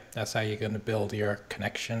yeah, that's how you're going to build your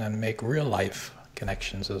connection and make real life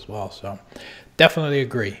connections as well. So definitely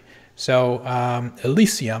agree. So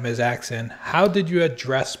Elysium is asking, how did you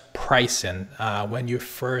address pricing when you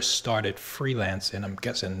first started freelancing? I'm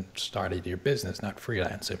guessing started your business, not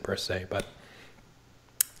freelancing per se, but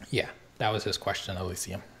yeah, that was his question,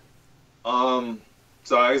 Elysium.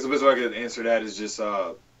 So I guess the best way I could answer that is just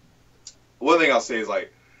one thing I'll say is,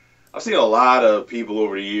 like, I've seen a lot of people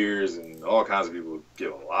over the years, and all kinds of people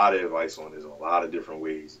give a lot of advice on this in a lot of different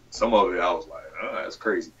ways. Some of it I was like, oh, that's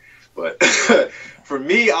crazy. But for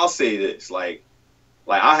me, I'll say this: like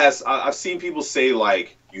I've seen people say,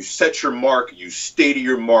 like, you set your mark, you stay to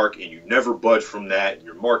your mark, and you never budge from that. And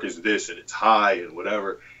your mark is this, and it's high, and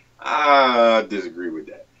whatever. I disagree with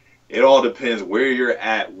that. It all depends where you're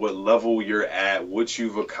at, what level you're at, what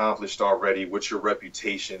you've accomplished already, what your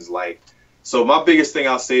reputation's like. So my biggest thing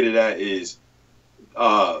I'll say to that is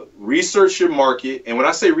research your market. And when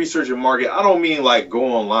I say research your market, I don't mean like go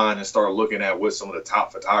online and start looking at what some of the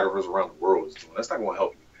top photographers around the world is doing. That's not going to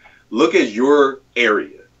help you. Look at your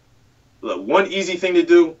area. Look, one easy thing to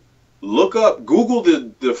do, Google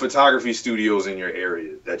the photography studios in your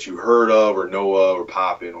area that you heard of or know of or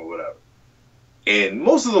pop in or whatever. And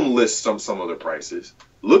most of them list some of their prices.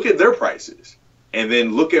 Look at their prices. And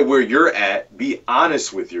then look at where you're at. Be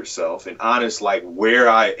honest with yourself and honest, like, where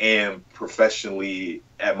I am professionally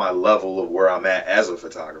at my level of where I'm at as a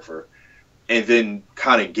photographer. And then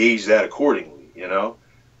kind of gauge that accordingly, you know,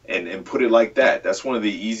 and put it like that. That's one of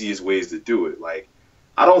the easiest ways to do it. Like,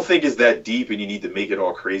 I don't think it's that deep and you need to make it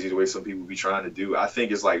all crazy the way some people be trying to do. I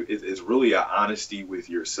think it's like, it's really an honesty with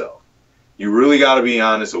yourself. You really got to be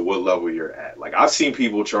honest at what level you're at. Like, I've seen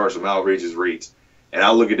people charge some outrageous rates, and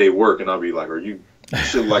I look at their work and I'll be like, you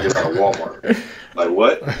should like it's at a Walmart. Like,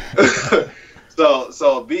 what?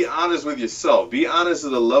 So be honest with yourself. Be honest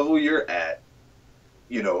at the level you're at.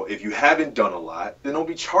 You know, if you haven't done a lot, then don't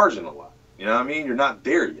be charging a lot. You know what I mean? You're not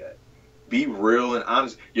there yet. Be real and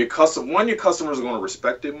honest. Your customers are going to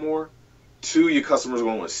respect it more. 2, your customers are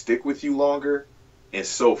going to stick with you longer, and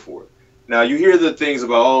so forth. Now, you hear the things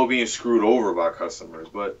about, being screwed over by customers,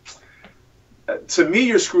 but to me,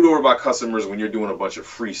 you're screwed over by customers when you're doing a bunch of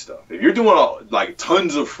free stuff. If you're doing like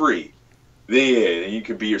tons of free, then you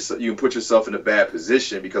can be yourself. You can put yourself in a bad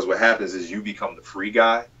position, because what happens is you become the free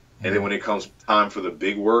guy, and then when it comes time for the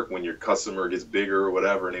big work, when your customer gets bigger or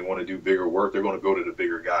whatever, and they want to do bigger work, they're going to go to the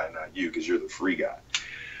bigger guy, not you, because you're the free guy.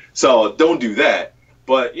 So don't do that.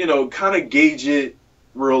 But, you know, kind of gauge it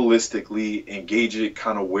realistically and gauge it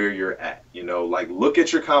kind of where you're at. You know, like look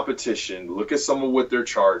at your competition, look at some of what they're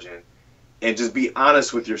charging, and just be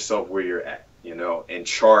honest with yourself where you're at, you know, and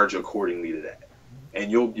charge accordingly to that.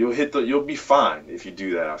 And you'll be fine if you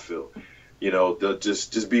do that, I feel. You know,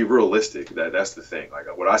 just be realistic. That's the thing.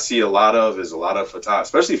 Like what I see a lot of is a lot of photography,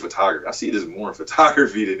 especially photography. I see this more in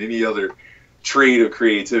photography than any other trade of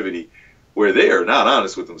creativity, where they are not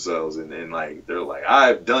honest with themselves, and like they're like,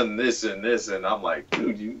 I've done this and this, and I'm like,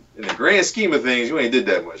 dude, you in the grand scheme of things, you ain't did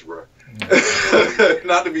that much, bro.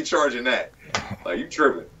 Not to be charging that. Like you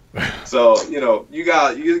tripping. So, you know, you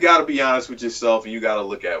got to be honest with yourself, and you got to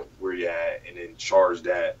look at where you're at and then charge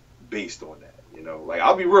that based on that. You know, like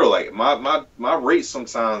I'll be real, like my rates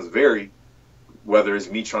sometimes vary, whether it's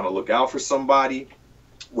me trying to look out for somebody,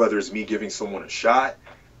 whether it's me giving someone a shot.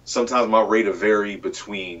 Sometimes my rate will vary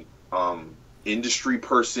between industry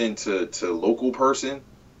person to local person.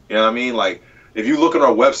 You know what I mean? Like if you look at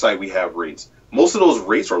our website, we have rates. Most of those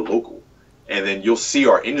rates are local, and then you'll see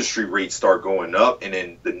our industry rates start going up, and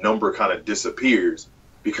then the number kind of disappears,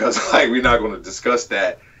 because like we're not going to discuss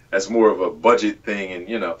that. That's more of a budget thing, and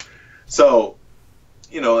you know, so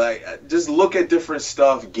you know, like, just look at different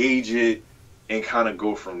stuff, gauge it, and kind of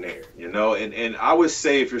go from there, you know. And I would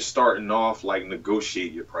say if you're starting off, like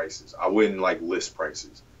negotiate your prices. I wouldn't like list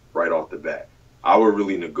prices right off the bat. I would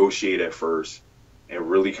really negotiate at first and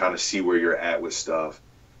really kind of see where you're at with stuff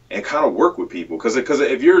and kind of work with people. Because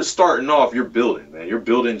if you're starting off, you're building, man. You're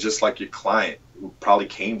building just like your client who probably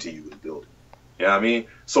came to you to build it. You know what I mean?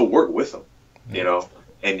 So work with them, you know,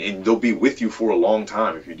 and they'll be with you for a long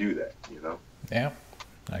time if you do that, you know. Yeah,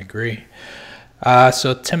 I agree.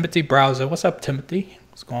 So Timothy Browser, what's up, Timothy?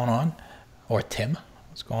 What's going on? Or Tim?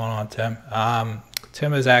 What's going on, Tim?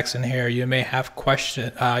 Tim is asking here, you may have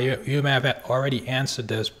question, you may have already answered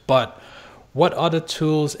this, but what other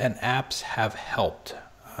tools and apps have helped?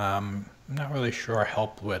 I'm not really sure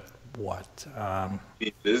helped with what.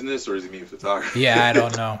 Mean business, or does he mean photography? Yeah, I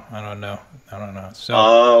don't know.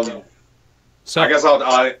 So, I guess I'll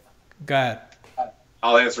go ahead.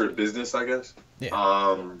 I'll answer business, I guess.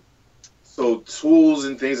 Yeah. So tools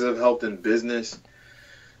and things that have helped in business.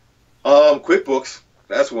 QuickBooks,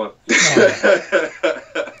 that's one. That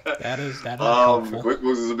is helpful.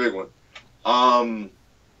 QuickBooks is a big one. I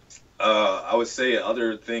would say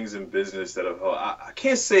other things in business that have helped. I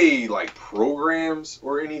can't say like programs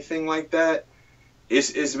or anything like that.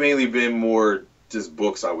 It's mainly been more just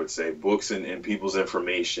books, I would say. Books and people's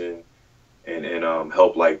information and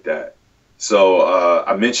help like that. So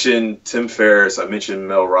I mentioned Tim Ferriss, I mentioned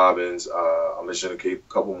Mel Robbins, I mentioned a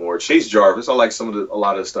couple more. Chase Jarvis, I like a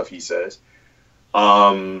lot of the stuff he says.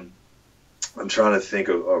 I'm trying to think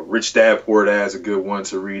of Rich Dad Poor Dad is a good one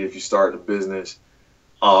to read if you start a business.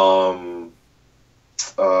 Gary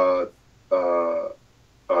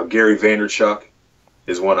Vaynerchuk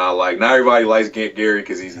is one I like. Not everybody likes Gary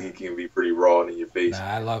because he can be pretty raw and in your face. Nah,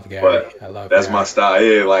 I love Gary. But that's Gary. My style.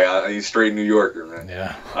 Yeah, like he's straight New Yorker, man.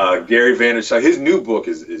 Yeah. Gary Vaynerchuk. His new book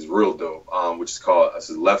is real dope. Which is called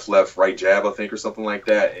Left Left Right Jab, I think, or something like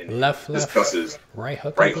that. And left discusses right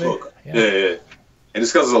hook. Right hook. Yeah. And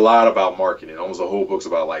discusses a lot about marketing. Almost the whole book's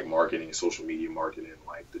about like marketing, social media marketing,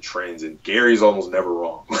 like the trends. And Gary's almost never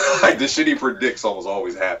wrong. Like the shit he predicts almost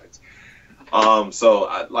always happens. So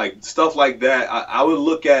I, like stuff like that. I would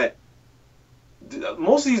look at.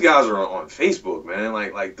 Most of these guys are on Facebook, man.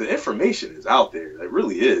 Like the information is out there. It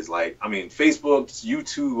really is. Like, I mean, Facebook,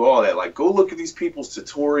 YouTube, all that. Like, go look at these people's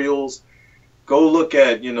tutorials. Go look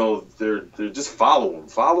at, you know, they're just follow them.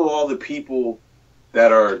 Follow all the people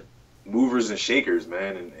that are movers and shakers,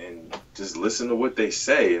 man, and just listen to what they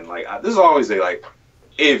say. And like, this is always say, like,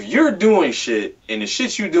 if you're doing shit and the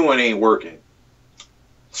shit you doing ain't working,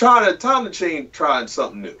 time to change, trying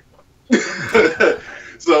something new.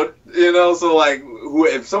 So, you know, so like,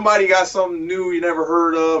 if somebody got something new you never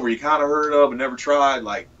heard of, or you kind of heard of but never tried,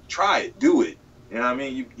 like, try it, do it. You know what I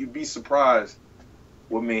mean? You'd be surprised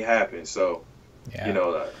what may happen. So, yeah. You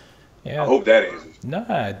know, I hope that answers. No,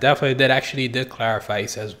 it definitely did. Actually did clarify. He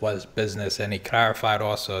says was business, and he clarified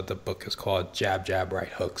also the book is called Jab, Jab, Right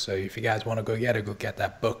Hook. So if you guys want to go get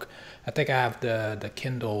that book. I think I have the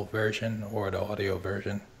Kindle version or the audio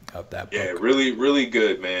version of that book. Yeah, really, really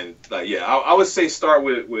good, man. Like, yeah, I would say start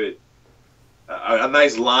with a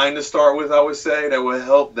nice line to start with, I would say, that would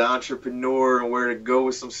help the entrepreneur and where to go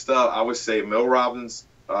with some stuff. I would say Mel Robbins'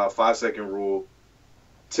 5-second rule.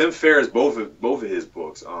 Tim Ferriss, both of his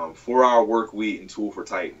books, 4 Hour Work Week and Tool for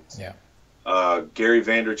Titans. Yeah. Gary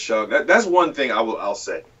Vaynerchuk. That's one thing I'll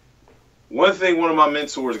say. One thing one of my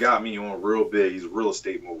mentors got me on real big, he's a real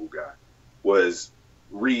estate mogul guy, was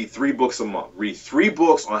read 3 books a month. Read 3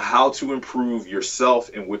 books on how to improve yourself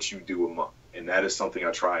and what you do a month. And that is something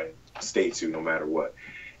I try and stay to no matter what.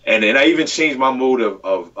 And then I even changed my mode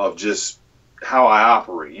of just how I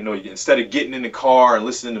operate. You know, instead of getting in the car and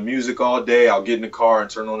listening to music all day, I'll get in the car and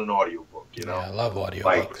turn on an audiobook, you know. Yeah, I love audiobooks.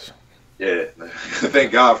 Like, yeah,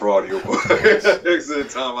 thank God for audiobooks. Next to the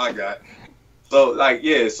time I got. So, like,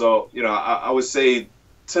 yeah, so, you know, I would say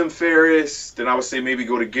Tim Ferriss, then I would say maybe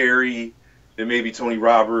go to Gary, then maybe Tony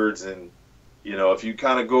Roberts. And, you know, if you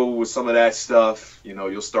kind of go with some of that stuff, you know,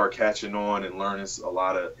 you'll start catching on and learning a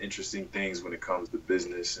lot of interesting things when it comes to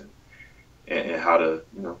business and how to,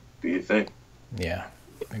 you know, do your thing. Yeah,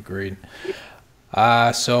 agreed.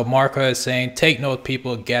 So Marco is saying, take note,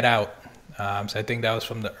 people, get out. So I think that was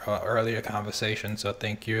from the earlier conversation. So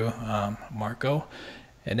thank you, Marco.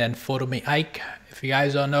 And then Photo Me Ike. If you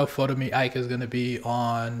guys don't know, Photo Me Ike is going to be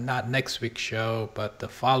on not next week's show, but the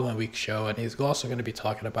following week's show. And he's also going to be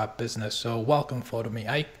talking about business. So welcome, Photo Me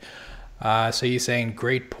Ike. So he's saying,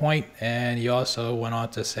 great point. And he also went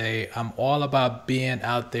on to say, I'm all about being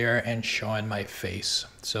out there and showing my face.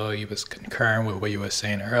 So he was concurring with what you were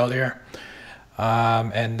saying earlier.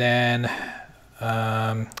 And then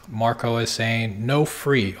Marco is saying, no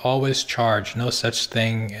free, always charge, no such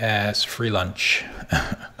thing as free lunch.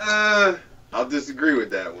 I'll disagree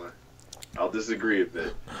with that one. I'll disagree with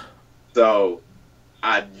it. So,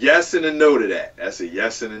 yes and a no to that. That's a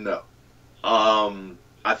yes and a no.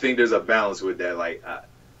 I think there's a balance with that. Like,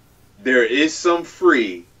 there is some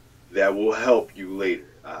free that will help you later.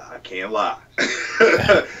 I can't lie.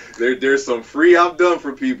 There's some free I've done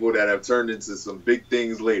for people that have turned into some big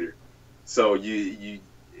things later. So you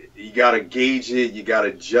gotta gauge it, you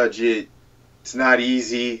gotta judge it. It's not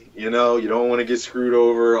easy, you know. You don't want to get screwed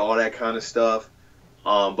over, all that kind of stuff.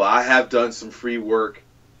 But I have done some free work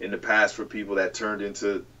in the past for people that turned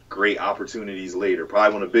into great opportunities later.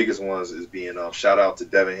 Probably one of the biggest ones is being shout out to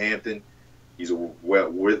Devin Hampton. He's a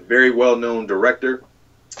very well known director.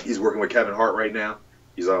 He's working with Kevin Hart right now.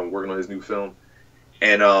 He's working on his new film,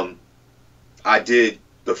 and I did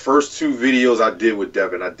the first 2 videos I did with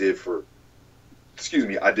Devin. I did for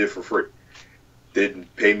free.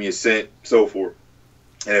 Didn't pay me a cent, so forth.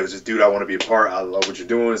 And it was just, dude, I want to be a part. I love what you're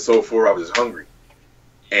doing, and so forth. I was just hungry.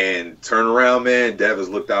 And turn around, man, Dev has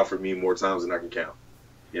looked out for me more times than I can count.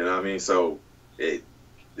 You know what I mean? So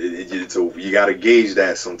you got to gauge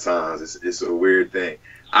that sometimes. It's a weird thing.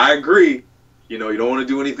 I agree. You know, you don't want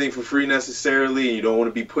to do anything for free necessarily, and you don't want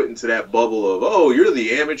to be put into that bubble of, oh, you're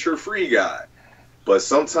the amateur free guy. But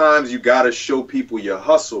sometimes you got to show people your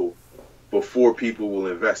hustle before people will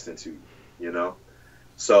invest into you, you know?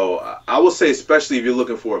 So I will say, especially if you're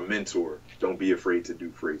looking for a mentor, don't be afraid to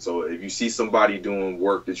do free. So if you see somebody doing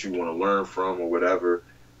work that you want to learn from or whatever,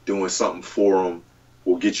 doing something for them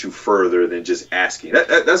will get you further than just asking.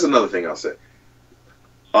 That's another thing I'll say.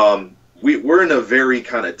 We're in a very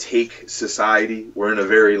kind of take society. We're in a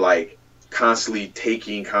very like constantly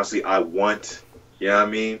taking, constantly I want, you know what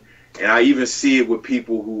I mean? And I even see it with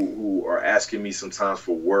people who are asking me sometimes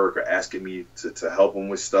for work or asking me to help them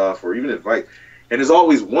with stuff or even advice. And there's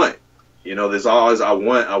always want, you know, there's always I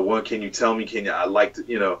want, can you tell me, I like to,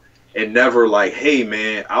 you know, and never like, hey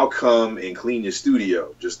man, I'll come and clean your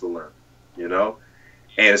studio just to learn, you know?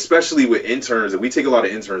 And especially with interns, and we take a lot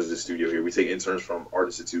of interns in the studio here. We take interns from Art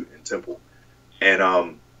Institute and Temple.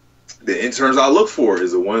 And the interns I look for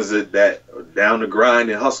is the ones that are down the grind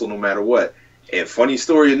and hustle no matter what. And funny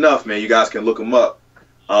story enough, man, you guys can look them up.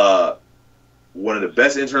 One of the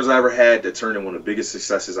best interns I ever had that turned in one of the biggest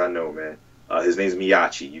successes I know, man. His name's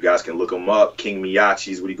Miyachi. You guys can look him up. King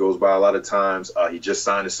Miyachi is what he goes by a lot of times. He just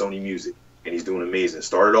signed to Sony Music, and he's doing amazing.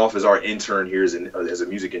 Started off as our intern here as a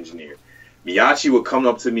music engineer. Miyachi would come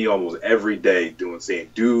up to me almost every day saying,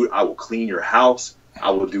 dude, I will clean your house. I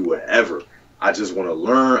will do whatever. I just want to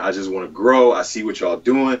learn. I just want to grow. I see what y'all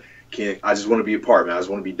doing. I just want to be a part, man. I just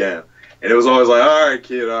want to be down. And it was always like, all right,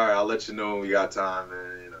 kid, all right, I'll let you know when we got time,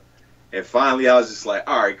 man. You know. And finally, I was just like,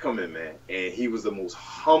 all right, come in, man. And he was the most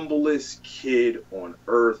humblest kid on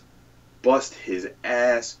earth, bust his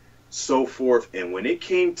ass, so forth. And when it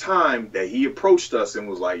came time that he approached us and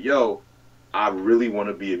was like, yo, I really want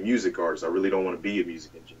to be a music artist. I really don't want to be a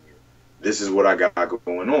music engineer. This is what I got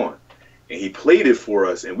going on. And he played it for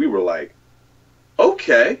us, and we were like,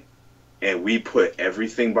 okay. And we put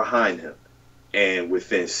everything behind him. And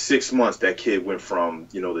within 6 months, that kid went from,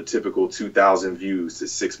 you know, the typical 2,000 views to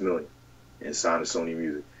 6 million and signed to Sony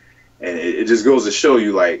Music. And it just goes to show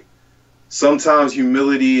you, like, sometimes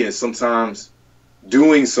humility and sometimes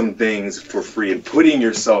doing some things for free and putting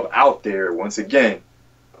yourself out there once again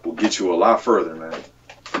will get you a lot further, man.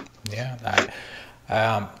 Yeah.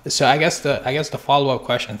 So I guess the follow-up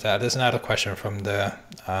question to that, this is not a question from the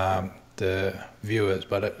viewers,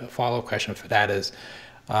 but a follow-up question for that is,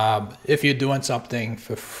 if you're doing something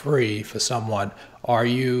for free for someone, are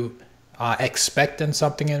you expecting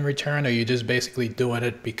something in return, or are you just basically doing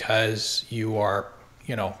it because you are,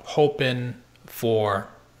 hoping for,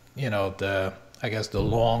 the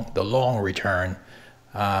long return,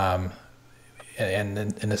 and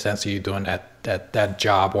in the sense that you're doing that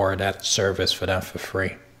job or that service for them for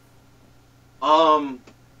free?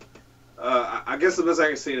 I guess the best I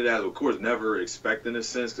can say to that is, of course, never expect in a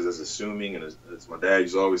sense, because that's assuming, and as my dad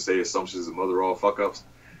used to always say, assumptions is the mother of all fuck ups.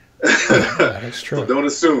 That's true. So don't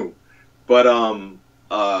assume. But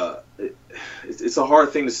it's a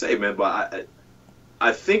hard thing to say, man. But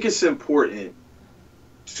I think it's important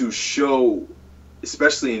to show,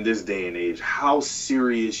 especially in this day and age, how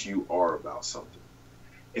serious you are about something.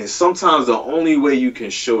 And sometimes the only way you can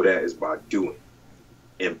show that is by doing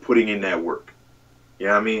and putting in that work. You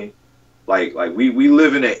know what I mean? Like we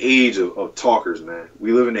live in an age of talkers, man.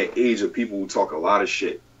 We live in an age of people who talk a lot of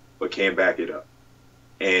shit but can't back it up.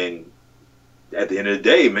 And at the end of the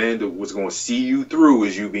day, man, what's going to see you through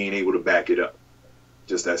is you being able to back it up.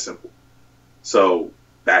 Just that simple. So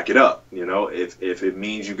back it up. If it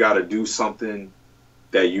means you got to do something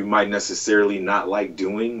that you might necessarily not like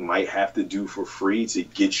doing, might have to do for free to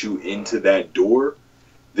get you into that door,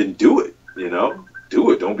 then do it.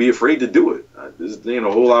 Do it. Don't be afraid to do it. There's ain't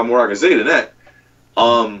a whole lot more I can say than that.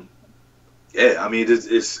 Yeah, I mean,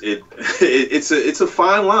 it's a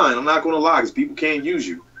fine line. I'm not going to lie, because people can't use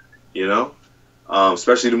you.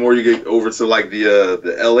 Especially the more you get over to like the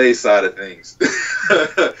LA side of things.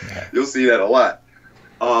 You'll see that a lot.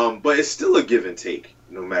 But it's still a give and take,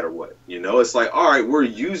 no matter what. It's like, all right, we're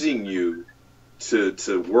using you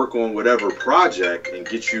to work on whatever project and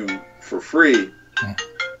get you for free.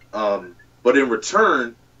 But in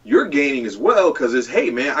return, you're gaining as well, because it's, hey,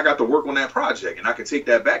 man, I got to work on that project, and I can take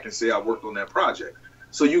that back and say I worked on that project.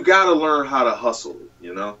 So you got to learn how to hustle it,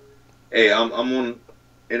 Hey, I'm on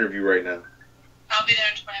interview right now. I'll be there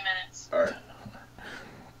in 20 minutes. All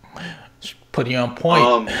right. Just put you on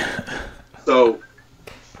point. So,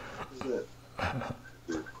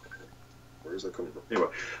 where is that coming from? Anyway,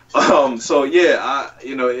 so yeah,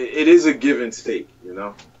 it is a give and take,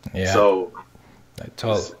 Yeah. So I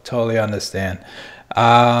totally understand.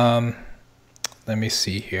 Let me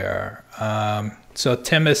see here. So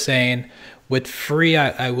Tim is saying, with free,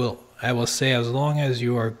 I will say, as long as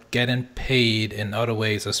you are getting paid in other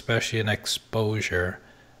ways, especially in exposure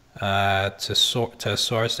to a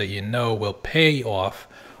source that will pay off,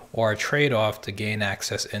 or a trade-off to gain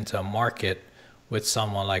access into a market with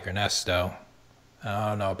someone like Ernesto. I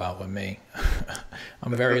don't know about with me.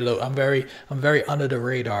 I'm very low. I'm very under the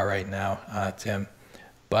radar right now, Tim.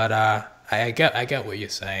 But I get what you're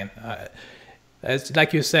saying. It's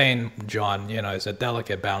like you're saying, John. It's a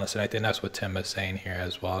delicate balance, and I think that's what Tim is saying here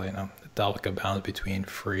as well. The delicate balance between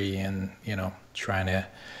free and trying to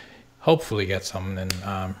hopefully get something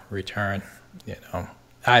in return.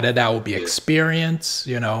 Either that will be experience.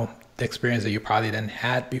 The experience that you probably didn't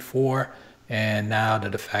had before. And now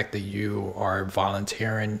that the fact that you are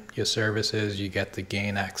volunteering your services, you get to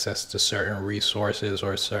gain access to certain resources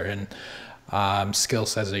or certain skill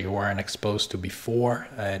sets that you weren't exposed to before,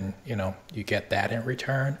 and you get that in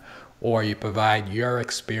return, or you provide your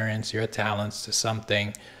experience, your talents to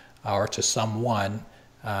something or to someone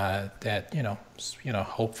that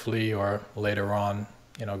hopefully or later on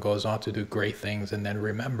goes on to do great things, and then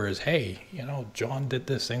remembers, hey, John did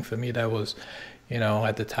this thing for me that was,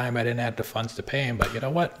 at the time I didn't have the funds to pay him, but you know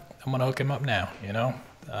what? I'm gonna hook him up now.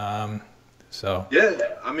 So yeah,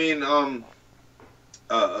 I mean,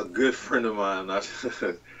 a good friend of mine, I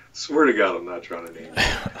swear to God, I'm not trying to name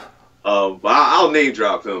him. But I'll name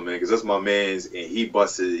drop him, man, because that's my man's, and he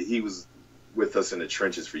was with us in the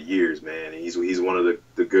trenches for years, man. And he's one of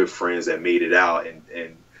the good friends that made it out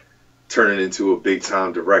and turning into a big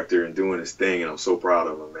time director and doing his thing, and I'm so proud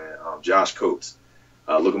of him, man. Josh Coates.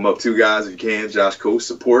 Look him up too, guys, if you can. Josh Coates,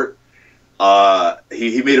 support.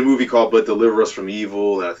 He made a movie called But Deliver Us from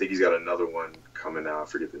Evil, and I think he's got another one coming out. I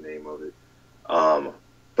forget the name of it.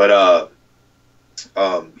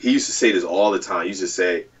 He used to say this all the time. He used to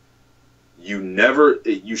say,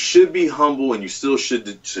 you should be humble, and you still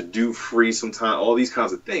should do free sometime, all these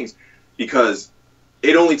kinds of things, because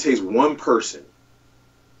it only takes one person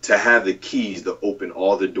to have the keys to open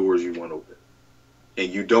all the doors you want open,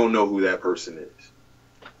 and you don't know who that person is.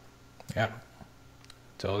 Yeah,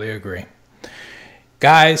 totally agree.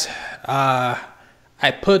 Guys,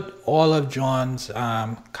 I put all of John's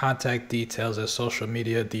contact details and social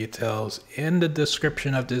media details in the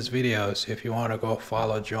description of this video. So if you want to go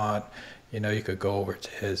follow John, you could go over to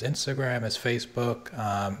his Instagram, his Facebook,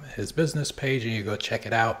 his business page, and you go check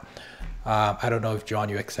it out. I don't know if, John,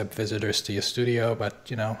 you accept visitors to your studio, but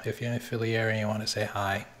if you're in Philly area and you want to say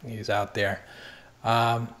hi, he's out there.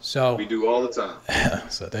 So we do all the time.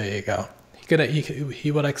 So there you go.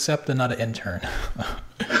 He would accept another intern.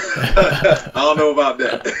 I don't know about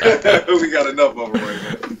that. We got enough of them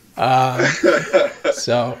right now.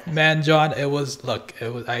 So, man, John,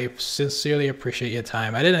 I sincerely appreciate your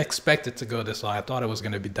time. I didn't expect it to go this long. I thought it was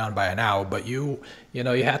going to be done by an hour, but you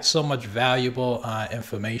had so much valuable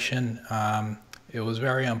information. It was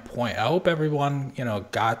very on point. I hope everyone,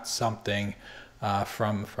 got something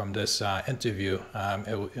from this interview.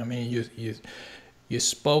 You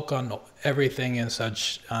spoke on everything in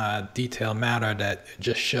such detailed manner that it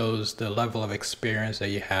just shows the level of experience that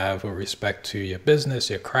you have with respect to your business,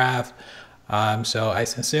 your craft. So I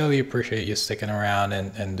sincerely appreciate you sticking around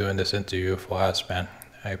and doing this interview for us, man.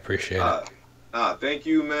 I appreciate it. Thank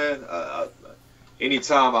you, man.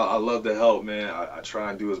 Anytime, I love to help, man. I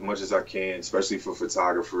try and do as much as I can, especially for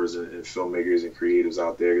photographers and filmmakers and creatives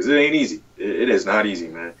out there, because it ain't easy. It is not easy,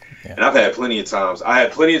 man. Yeah. And I've had plenty of times. I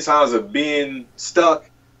had plenty of times of being stuck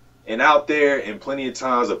and out there, and plenty of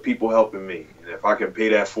times of people helping me. And if I can pay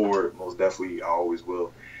that forward, most definitely I always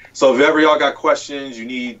will. So if ever y'all got questions, you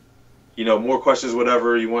need, more questions,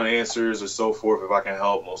 whatever, you want answers or so forth, if I can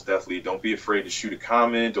help, most definitely. Don't be afraid to shoot a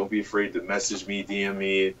comment. Don't be afraid to message me, DM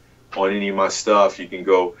me on any of my stuff. You can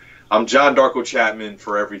go, I'm John Darko Chapman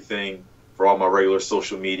for everything, for all my regular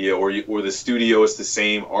social media, or the studio is the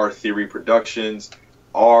same, R Theory Productions,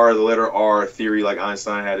 the letter R, Theory, like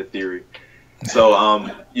Einstein had a theory. So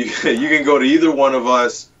you can go to either one of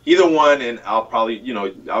us, either one, and I'll probably,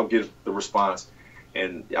 I'll give the response.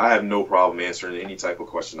 And I have no problem answering any type of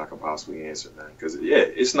question I can possibly answer, man, because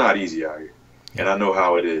it's not easy out here, and I know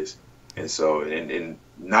how it is. And so, and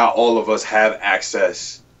not all of us have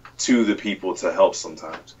access to the people to help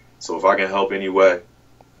sometimes. So if I can help anyway,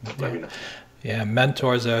 let me know. Yeah,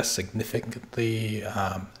 mentors are significantly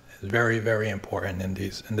very, very important in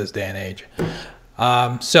this day and age.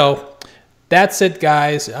 So that's it,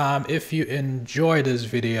 guys. If you enjoyed this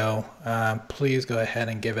video, please go ahead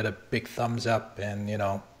and give it a big thumbs up,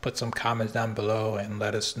 and put some comments down below and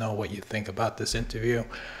let us know what you think about this interview.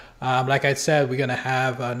 Like I said, we're going to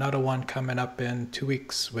have another one coming up in 2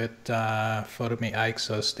 weeks with Photo Me Ike,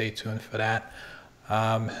 so stay tuned for that.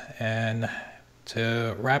 And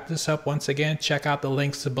to wrap this up, once again, check out the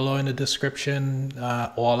links below in the description.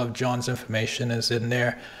 All of John's information is in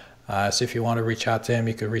there. So if you want to reach out to him,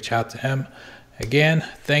 you can reach out to him. Again,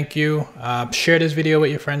 thank you. Share this video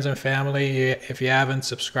with your friends and family. If you haven't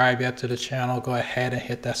subscribed yet to the channel, go ahead and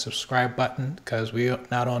hit that subscribe button, because we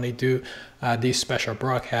not only do these special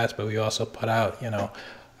broadcasts, but we also put out,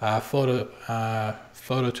 photo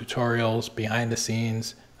tutorials behind the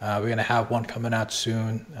scenes. We're going to have one coming out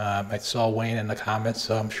soon. I saw Wayne in the comments,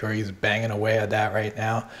 so I'm sure he's banging away at that right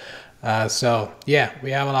now. So yeah, we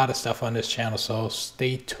have a lot of stuff on this channel, so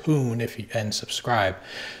stay tuned and subscribe.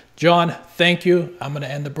 John, thank you. I'm going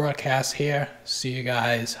to end the broadcast here. See you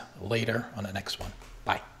guys later on the next one.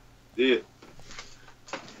 Bye. Yeah.